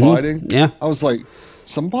air and fighting. Yeah. I was like,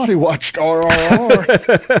 somebody watched RRR,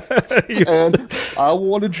 and I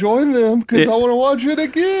want to join them because I want to watch it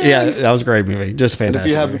again. Yeah, that was a great movie. Just fantastic. And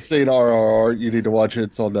if you haven't seen RRR, you need to watch it.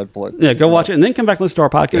 It's on Netflix. Yeah, go watch it and then come back and listen to our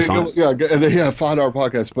podcast and then find our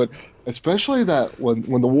podcast. But especially that when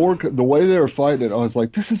the way they were fighting it, I was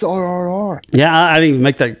like, this is RRR. Yeah, I didn't even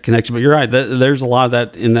make that connection, but you're right. There's a lot of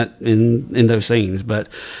that in those scenes, but.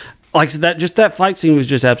 Like I said, that fight scene was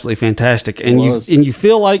just absolutely fantastic, and you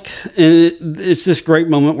feel like it's this great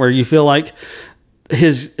moment where you feel like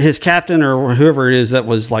his captain or whoever it is that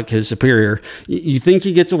was like his superior. You think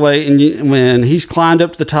he gets away, and when he's climbed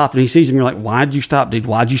up to the top and he sees him, you're like, "Why'd you stop, dude?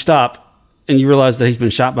 Why'd you stop?" And you realize that he's been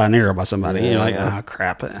shot by an arrow by somebody. And you're like, "Oh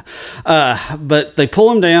crap!" But they pull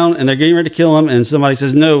him down, and they're getting ready to kill him, and somebody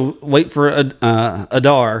says, "No, wait for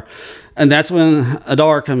Adar." And that's when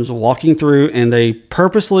Adar comes walking through, and they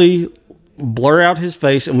purposely blur out his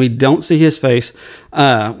face, and we don't see his face.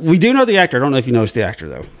 We do know the actor. I don't know if you noticed the actor,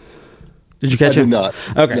 though. Did you catch him? I did not.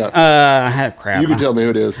 Okay. No. I had crap. You can tell me who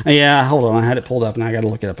it is. Yeah, hold on. I had it pulled up, and I got to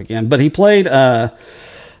look it up again. But he played. This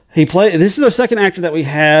is the second actor that we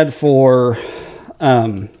had from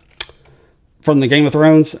the Game of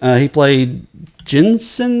Thrones. He played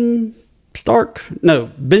Benjen Stark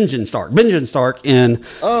in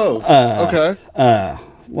okay.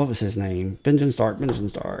 What was his name? Benjen Stark.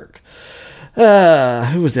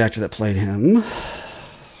 Who was the actor that played him?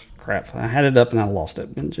 Crap, I had it up and I lost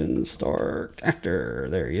it. Benjen Stark, actor,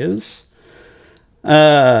 there he is.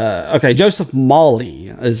 Okay, Joseph Mawley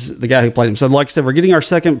is the guy who played him. So like I said, we're getting our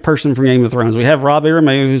second person from Game of Thrones. We have Rob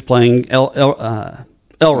Aramayo, who's playing Elrond.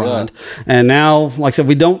 And now, like I said,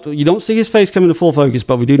 you don't see his face come into full focus,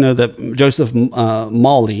 but we do know that Joseph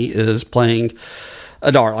Mawley is playing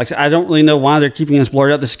Adar. Like I said, I don't really know why they're keeping us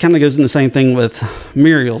blurred out. This kind of goes in the same thing with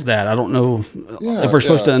Muriel's dad. I don't know if we're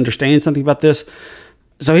supposed to understand something about this.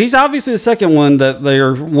 So he's obviously the second one that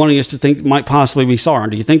they're wanting us to think might possibly be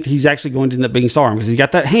Sauron. Do you think he's actually going to end up being Sauron? Because he's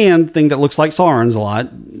got that hand thing that looks like Sauron's a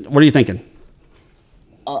lot. What are you thinking?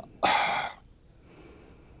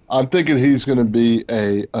 I'm thinking he's going to be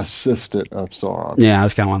a assistant of Sauron. Yeah,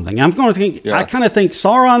 that's kind of one thing. I'm going to think. Yeah. I kind of think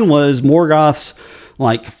Sauron was Morgoth's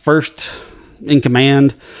like first in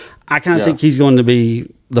command. I kind of think he's going to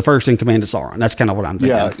be the first in command of Sauron. That's kind of what I'm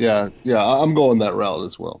thinking. Yeah. I'm going that route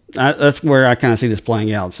as well. That's where I kind of see this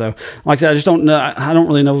playing out. So, like I said, I just don't know. I don't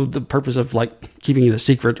really know the purpose of like keeping it a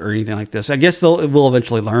secret or anything like this. I guess we'll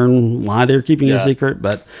eventually learn why they're keeping it a secret,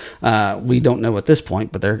 but we don't know at this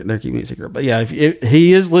point. But they're keeping it a secret. But yeah,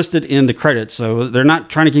 he is listed in the credits, so they're not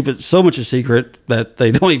trying to keep it so much a secret that they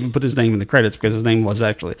don't even put his name in the credits, because his name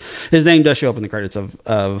does show up in the credits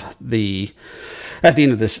of the. At the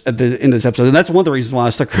end of this episode, and that's one of the reasons why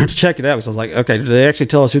I stuck around to check it out, because I was like, okay, do they actually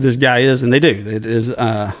tell us who this guy is? And they do. It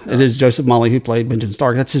is Joseph Mawley, who played Benjen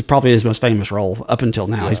Stark. That's probably his most famous role up until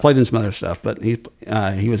now. Yeah. He's played in some other stuff, but he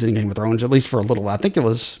was in Game of Thrones at least for a little while. I think it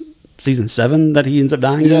was season 7 that he ends up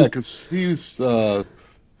dying. Yeah, because he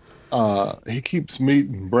keeps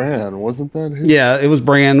meeting Bran, wasn't that his? Yeah, it was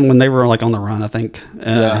Bran when they were like on the run, I think.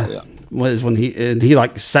 Was when he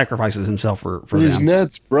like sacrifices himself for he's them.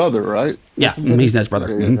 Ned's brother, right? Yeah, he's Ned's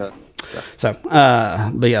brother. Okay, mm-hmm. So,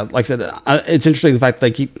 but yeah, like I said, it's interesting the fact that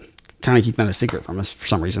they keep that a secret from us for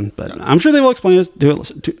some reason. But I'm sure they will explain it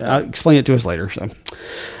to us later. So,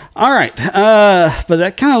 all right, but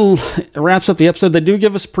that kind of wraps up the episode. They do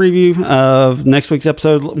give us a preview of next week's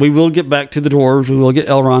episode. We will get back to the dwarves. We will get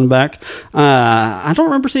Elrond back. I don't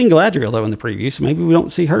remember seeing Galadriel though in the preview, so maybe we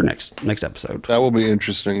don't see her next episode. That will be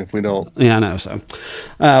interesting if we don't. Yeah, I know. So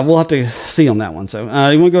we'll have to see on that one. So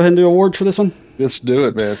you want to go ahead and do awards for this one? Just do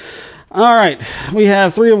it, man. All right, we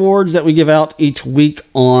have 3 awards that we give out each week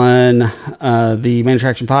on the Main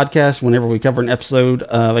Attraction podcast whenever we cover an episode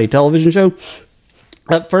of a television show.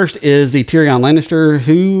 Up first is the Tyrion Lannister.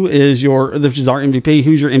 This is our MVP.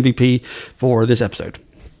 Who's your MVP for this episode?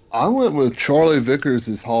 I went with Charlie Vickers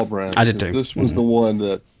as Halbrand. I did too. This was the one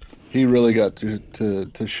that he really got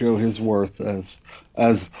to show his worth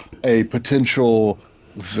as a potential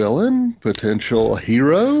villain, potential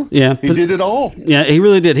hero. Yeah, he did it all. Yeah, he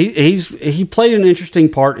really did. He played an interesting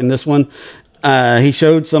part in this one. He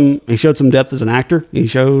showed some depth as an actor. He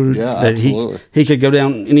showed that he could go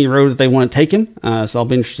down any road that they want to take him. So I'll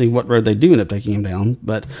be interested to see what road they do end up taking him down.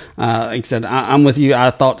 But like I said, I'm with you.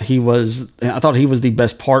 I thought he was the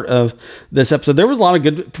best part of this episode. There was a lot of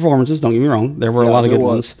good performances. Don't get me wrong. There were a lot of good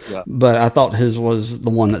ones. Yeah. But I thought his was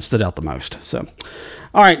the one that stood out the most. So.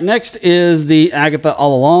 All right, next is the Agatha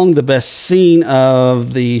All Along, the best scene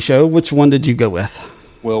of the show. Which one did you go with?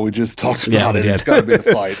 Well, we just talked about it. It's got to be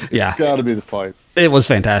the fight. It's got to be the fight. It was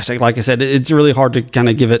fantastic. Like I said, it's really hard to kind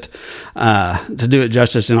of give it, to do it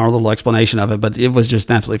justice in our little explanation of it, but it was just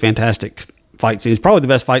an absolutely fantastic fight scene. It's probably the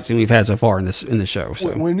best fight scene we've had so far in this show.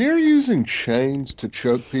 So when you're using chains to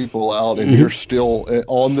choke people out and you're still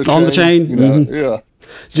on the chain, yeah,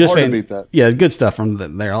 it's just hard to beat that. Yeah, good stuff from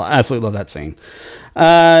there. I absolutely love that scene.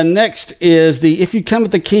 Next is if you come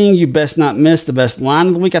with the king, you best not miss the best line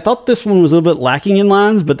of the week. I thought this one was a little bit lacking in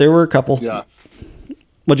lines, but there were a couple. Yeah.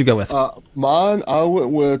 What'd you go with? Mine, I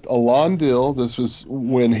went with Alondil. This was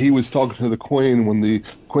when he was talking to the queen, when the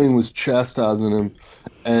queen was chastising him,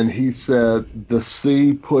 and he said, "The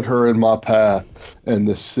sea put her in my path, and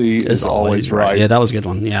the sea is always right." Yeah, that was a good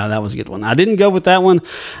one. I didn't go with that one.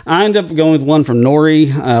 I ended up going with one from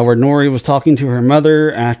Nori, where Nori was talking to her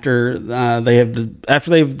mother after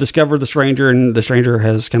they've discovered the stranger, and the stranger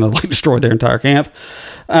has kind of like destroyed their entire camp.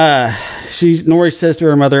 Nori says to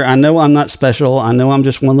her mother, "I know I'm not special. I know I'm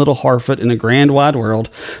just one little Harfoot in a grand wide world,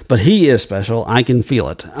 but he is special. I can feel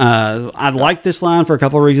it." I like this line for a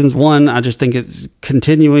couple of reasons. One, I just think it's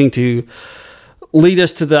continuing to lead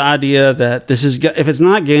us to the idea that if it's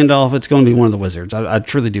not Gandalf, it's going to be one of the wizards. I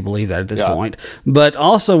truly do believe that at this point. But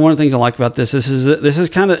also, one of the things I like about this is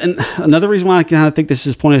kind of another reason why I kind of think this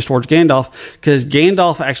is pointed towards Gandalf, because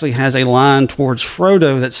Gandalf actually has a line towards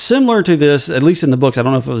Frodo that's similar to this, at least in the books. I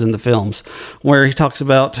don't know if it was in the films, where he talks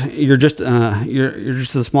about you're just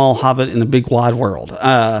a small hobbit in a big wide world.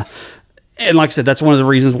 And like I said, that's one of the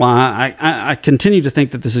reasons why I continue to think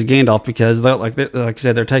that this is Gandalf, because like I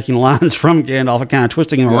said, they're taking lines from Gandalf and kind of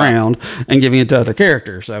twisting him around and giving it to other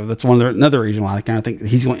characters. So that's another reason why I kind of think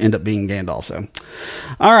he's going to end up being Gandalf. So,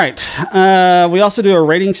 all right. We also do a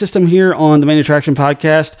rating system here on the Main Attraction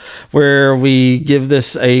Podcast, where we give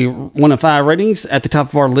this a 1 of 5 ratings. At the top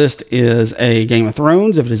of our list is a Game of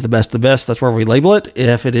Thrones. If it is the best of the best, that's where we label it.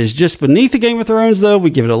 If it is just beneath the Game of Thrones, though, we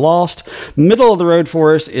give it a Lost. Middle of the road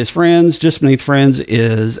for us is Friends. Just beneath Friends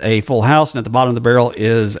is a Full House, and at the bottom of the barrel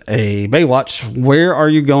is a Baywatch. Where are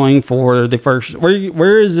you going for the first?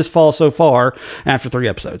 Where is this fall so far after 3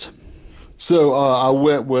 episodes? So I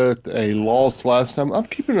went with a Lost last time. I'm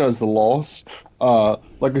keeping it as a Lost.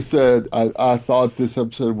 Like I said, I thought this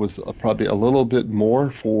episode was probably a little bit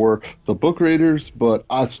more for the book readers, but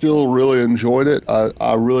I still really enjoyed it.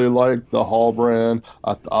 I really liked the Hall brand.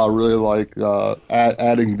 I really like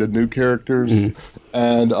adding the new characters,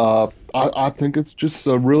 and I think it's just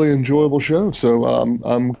a really enjoyable show. So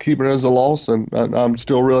I'm keeping it as a Lost, and I'm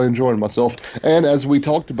still really enjoying myself. And as we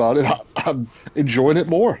talked about it, I'm enjoying it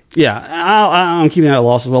more. Yeah, I'm keeping it at a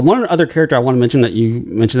Lost as well. One other character I want to mention that you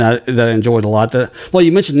mentioned that I enjoyed a lot.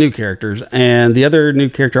 You mentioned new characters, and the other new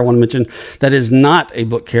character I want to mention that is not a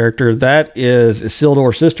book character, that is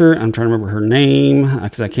Isildur's sister. I'm trying to remember her name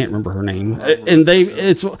because I can't remember her name. And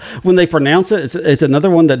it's when they pronounce it, it's another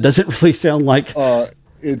one that doesn't really sound like.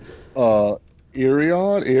 It's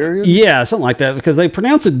Arion? Yeah, something like that, because they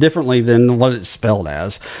pronounce it differently than what it's spelled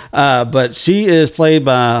as. But she is played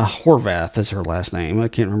by Horvath, is her last name. I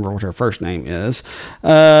can't remember what her first name is.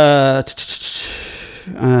 I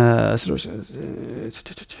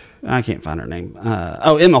can't find her name.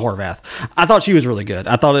 Emma Horvath. I thought she was really good.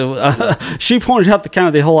 I thought she pointed out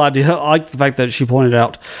the whole idea. I like the fact that she pointed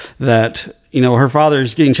out that, her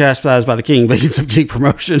father's getting chastised by the king, but he ends up getting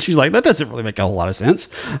promotion. She's like, that doesn't really make a whole lot of sense.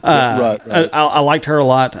 Right. I liked her a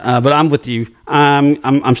lot, but I'm with you.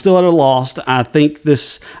 I'm still at a Lost. I think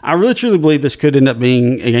I really truly believe this could end up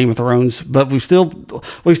being a Game of Thrones, but we've still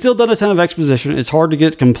done a ton of exposition. It's hard to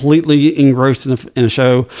get completely engrossed in a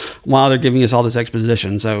show while they're giving us all this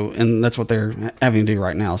exposition. And that's what they're having to do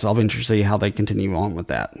right now. So I'll be interested to see how they continue on with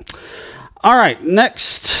that. All right,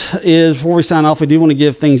 next is, before we sign off, we do want to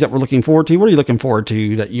give things that we're looking forward to. What are you looking forward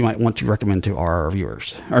to that you might want to recommend to our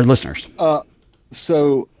viewers, our listeners?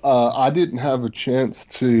 So I didn't have a chance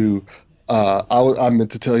to, I meant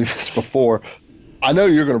to tell you this before. I know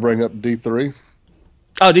you're going to bring up D3.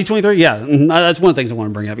 Oh, D23? Yeah. That's one of the things I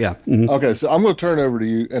want to bring up. Yeah. Mm-hmm. Okay, so I'm going to turn it over to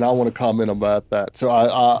you, and I want to comment about that. So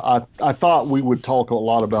I thought we would talk a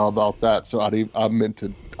lot about that, so I didn't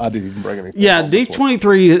even bring anything. Yeah,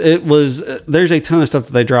 D23, it was, there's a ton of stuff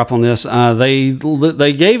that they drop on this. They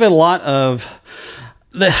gave a lot of,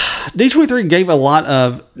 D23 gave a lot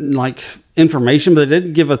of, like, information, but they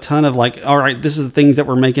didn't give a ton of, like, all right, this is the things that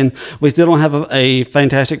we're making. We still don't have a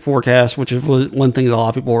fantastic forecast, which is one thing that a lot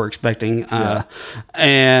of people were expecting,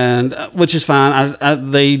 and which is fine.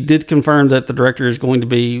 They did confirm that the director is going to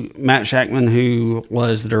be Matt Shackman, who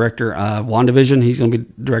was the director of WandaVision. He's going to be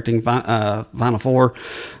directing Final Four.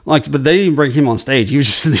 But they didn't bring him on stage. He was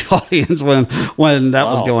just in the audience when that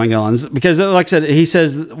was going on. Because, like I said, he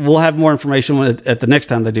says we'll have more information at the next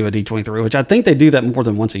time they do a D23, which I think they do that more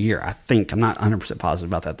than once a year. I think. I'm not 100% positive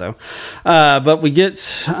about that, though. But we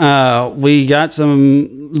got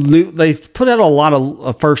some new, they put out a lot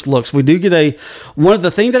of first looks. We do get one of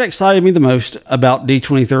the things that excited me the most about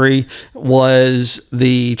D23 was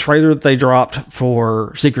the trailer that they dropped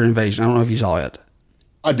for Secret Invasion. I don't know if you saw it.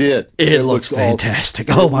 I did. It looks fantastic.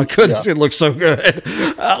 Awesome. Oh my goodness, yeah. It looks so good.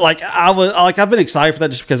 I've been excited for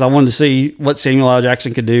that just because I wanted to see what Samuel L.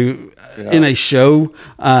 Jackson could do in a show.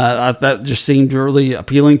 That just seemed really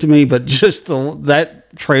appealing to me. But just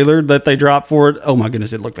that trailer that they dropped for it, oh my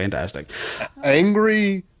goodness, it looked fantastic.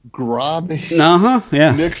 Angry, grimy.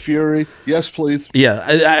 Yeah. Nick Fury. Yes, please. Yeah,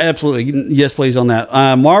 absolutely. Yes, please on that.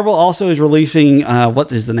 Marvel also is releasing,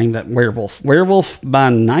 what is the name of that Werewolf? Werewolf by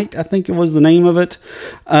Night, I think it was the name of it.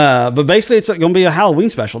 But basically it's going to be a Halloween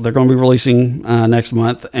special. They're going to be releasing next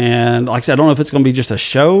month. And like I said, I don't know if it's going to be just a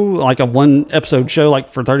show, like a one episode show, like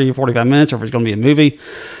for 30 or 45 minutes, or if it's going to be a movie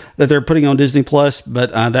that they're putting on Disney Plus,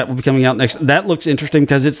 but that will be coming out next. That looks interesting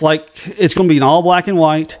because it's going to be in all black and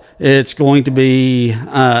white. It's going to be,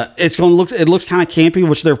 it looks kind of campy,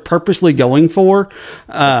 which they're purposely going for.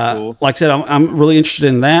 Cool. Like I said, I'm really interested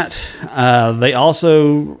in that. They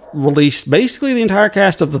also released basically the entire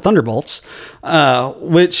cast of the Thunderbolts,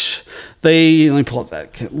 which let me pull up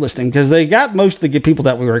that listing because they got most of the people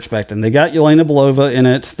that we were expecting. They got Yelena Belova in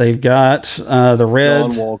it. They've got the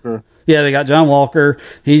Red. John Walker. Yeah, they got John Walker.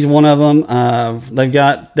 He's one of them. They've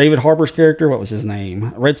got David Harbour's character. What was his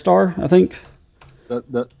name? Red Star, I think.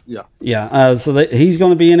 Yeah. Yeah. So he's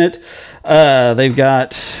going to be in it. They've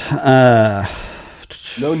got.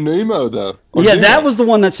 No Nemo, though. That was the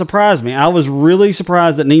one that surprised me. I was really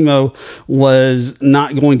surprised that Nemo was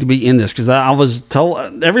not going to be in this because I was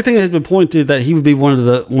told everything has been pointed to that he would be one of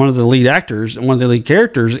the lead actors, one of the lead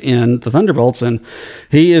characters in the Thunderbolts, and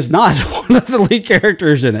he is not one of the lead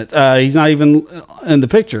characters in it. He's not even in the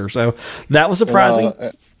picture, so that was surprising.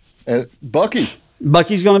 And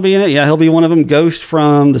Bucky's going to be in it. Yeah, he'll be one of them. Ghost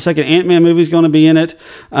from the second Ant-Man movie is going to be in it.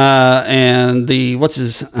 And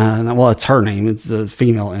it's her name. It's the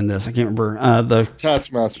female in this. I can't remember. The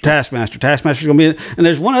Taskmaster. Taskmaster's going to be in it. And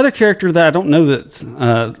there's one other character that I don't know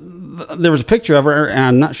that, there was a picture of her and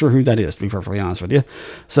I'm not sure who that is, to be perfectly honest with you.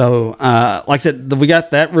 So, like I said, we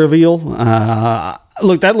got that reveal.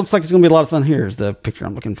 Look, that looks like it's going to be a lot of fun. Here's the picture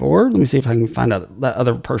I'm looking for. Let me see if I can find out that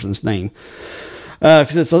other person's name.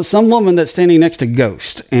 Because it's some woman that's standing next to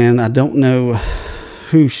Ghost, and I don't know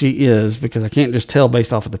who she is because I can't just tell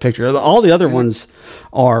based off of the picture. All the other ones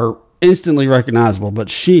are instantly recognizable, but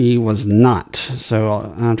she was not.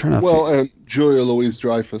 So I'm trying to. And Julia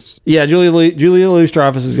Louis-Dreyfus. Yeah, Julia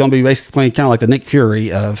Louis-Dreyfus is going to be basically playing kind of like the Nick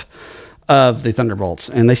Fury of the Thunderbolts,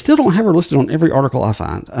 and they still don't have her listed on every article I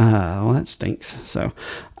find. Well, that stinks. So,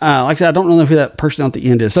 like I said, I don't know who that person at the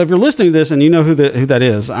end is. So if you're listening to this and you know who that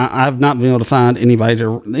is, I've not been able to find anything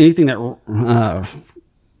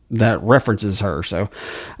that references her. So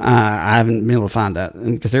I haven't been able to find that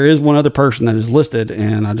because there is one other person that is listed,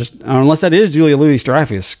 and unless that is Julia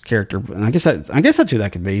Louis-Dreyfus' character, and I guess that's who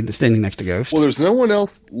that could be, standing next to Ghost. Well, there's no one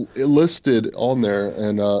else listed on there,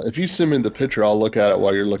 and if you send me the picture, I'll look at it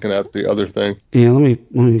while you're looking at the other thing. Yeah, let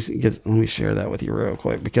me share that with you real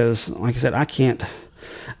quick because, like I said, I can't.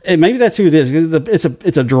 And maybe that's who it is.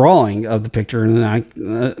 It's a drawing of the picture,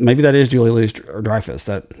 and maybe that is Julia Louis-Dreyfus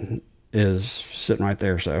that is sitting right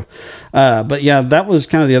there. So, but yeah, that was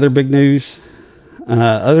kind of the other big news.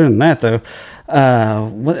 Other than that, though,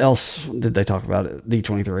 what else did they talk about at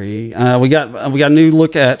D23? We got a new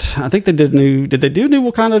look at. I think did they do a new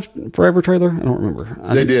Wakanda Forever trailer? I don't remember.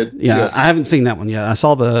 They did. Yeah, yes. I haven't seen that one yet. I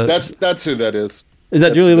saw That's who that is. Is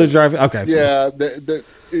that Julia Louis-Dreyfus? Okay. Yeah,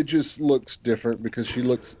 it just looks different because she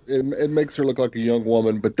looks. It makes her look like a young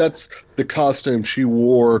woman, but that's the costume she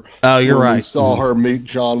wore. Oh, you're right. We saw her meet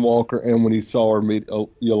John Walker, and when he saw her meet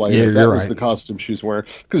Yelena, Yeah, that was right. the costume she's wearing.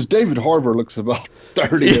 Because David Harbour looks about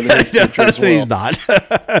 30 in his picture as well. He's not.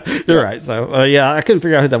 You're right. So yeah, I couldn't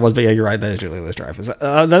figure out who that was, but yeah, you're right. That is Julia Louis-Dreyfus.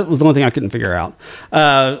 That was the only thing I couldn't figure out.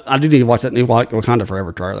 I do need to watch that new Wakanda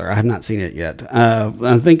Forever trailer. I have not seen it yet.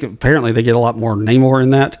 I think apparently they get a lot more Namor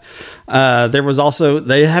in that. There was also,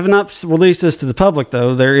 they have not released this to the public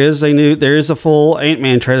though. There is a full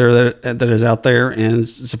Ant-Man trailer that is out there, and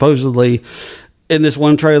supposedly in this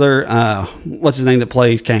one trailer, what's his name that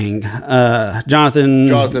plays Kang?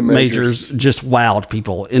 Jonathan Majors just wowed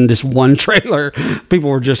people in this one trailer. People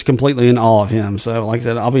were just completely in awe of him. So, like I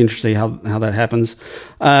said, I'll be interested to see how that happens.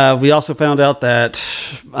 We also found out that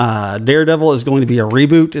Daredevil is going to be a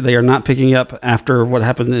reboot. They are not picking up after what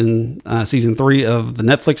happened in season 3 of the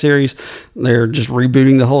Netflix series. They're just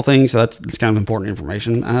rebooting the whole thing. So that's kind of important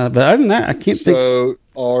information. But other than that, I can't think. So,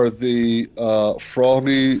 are the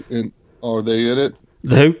Froggy and are they in it?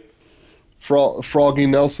 The who? Froggy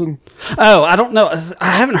Nelson? Oh, I don't know.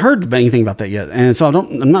 I haven't heard anything about that yet, and so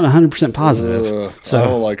I'm not 100% positive. So I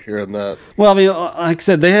don't like hearing that. Well, I mean, like I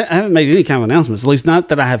said, they haven't made any kind of announcements. At least not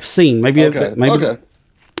that I have seen. Maybe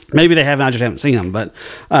maybe they haven't. I just haven't seen them. But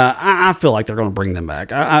I feel like they're going to bring them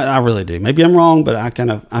back. I really do. Maybe I'm wrong, but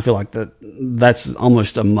I feel like that's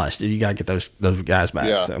almost a must. You got to get those guys back.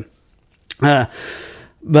 Yeah. So.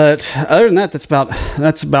 But other than that,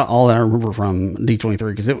 that's about all that I remember from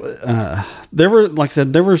D23, because there were, like I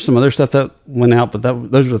said, there were some other stuff that went out, but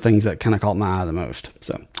those are the things that kind of caught my eye the most.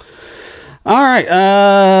 So, all right.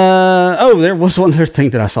 There was one other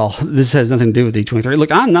thing that I saw. This has nothing to do with D23.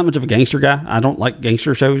 Look, I'm not much of a gangster guy. I don't like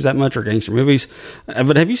gangster shows that much or gangster movies.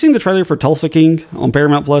 But have you seen the trailer for Tulsa King on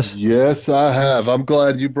Paramount Plus? Yes, I have. I'm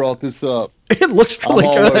glad you brought this up. It looks really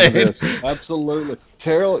good. Absolutely.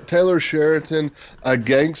 Taylor Sheridan, a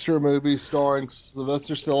gangster movie starring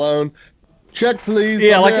Sylvester Stallone. Check, please.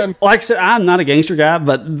 Yeah, like I said, I'm not a gangster guy,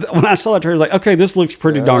 but when I saw that trailer, I was like, okay, this looks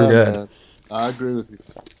pretty darn good. Man. I agree with you.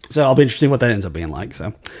 So I'll be interested to see what that ends up being like. So,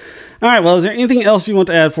 all right. Well, is there anything else you want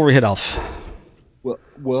to add before we head off?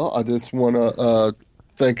 Well, I just want to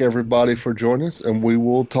thank everybody for joining us, and we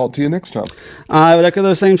will talk to you next time. I would echo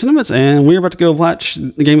those same sentiments, and we're about to go watch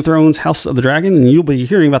the Game of Thrones House of the Dragon, and you'll be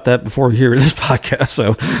hearing about that before you hear this podcast.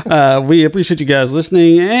 So we appreciate you guys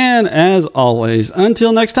listening, and as always,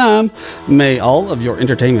 until next time, may all of your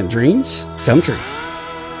entertainment dreams come true.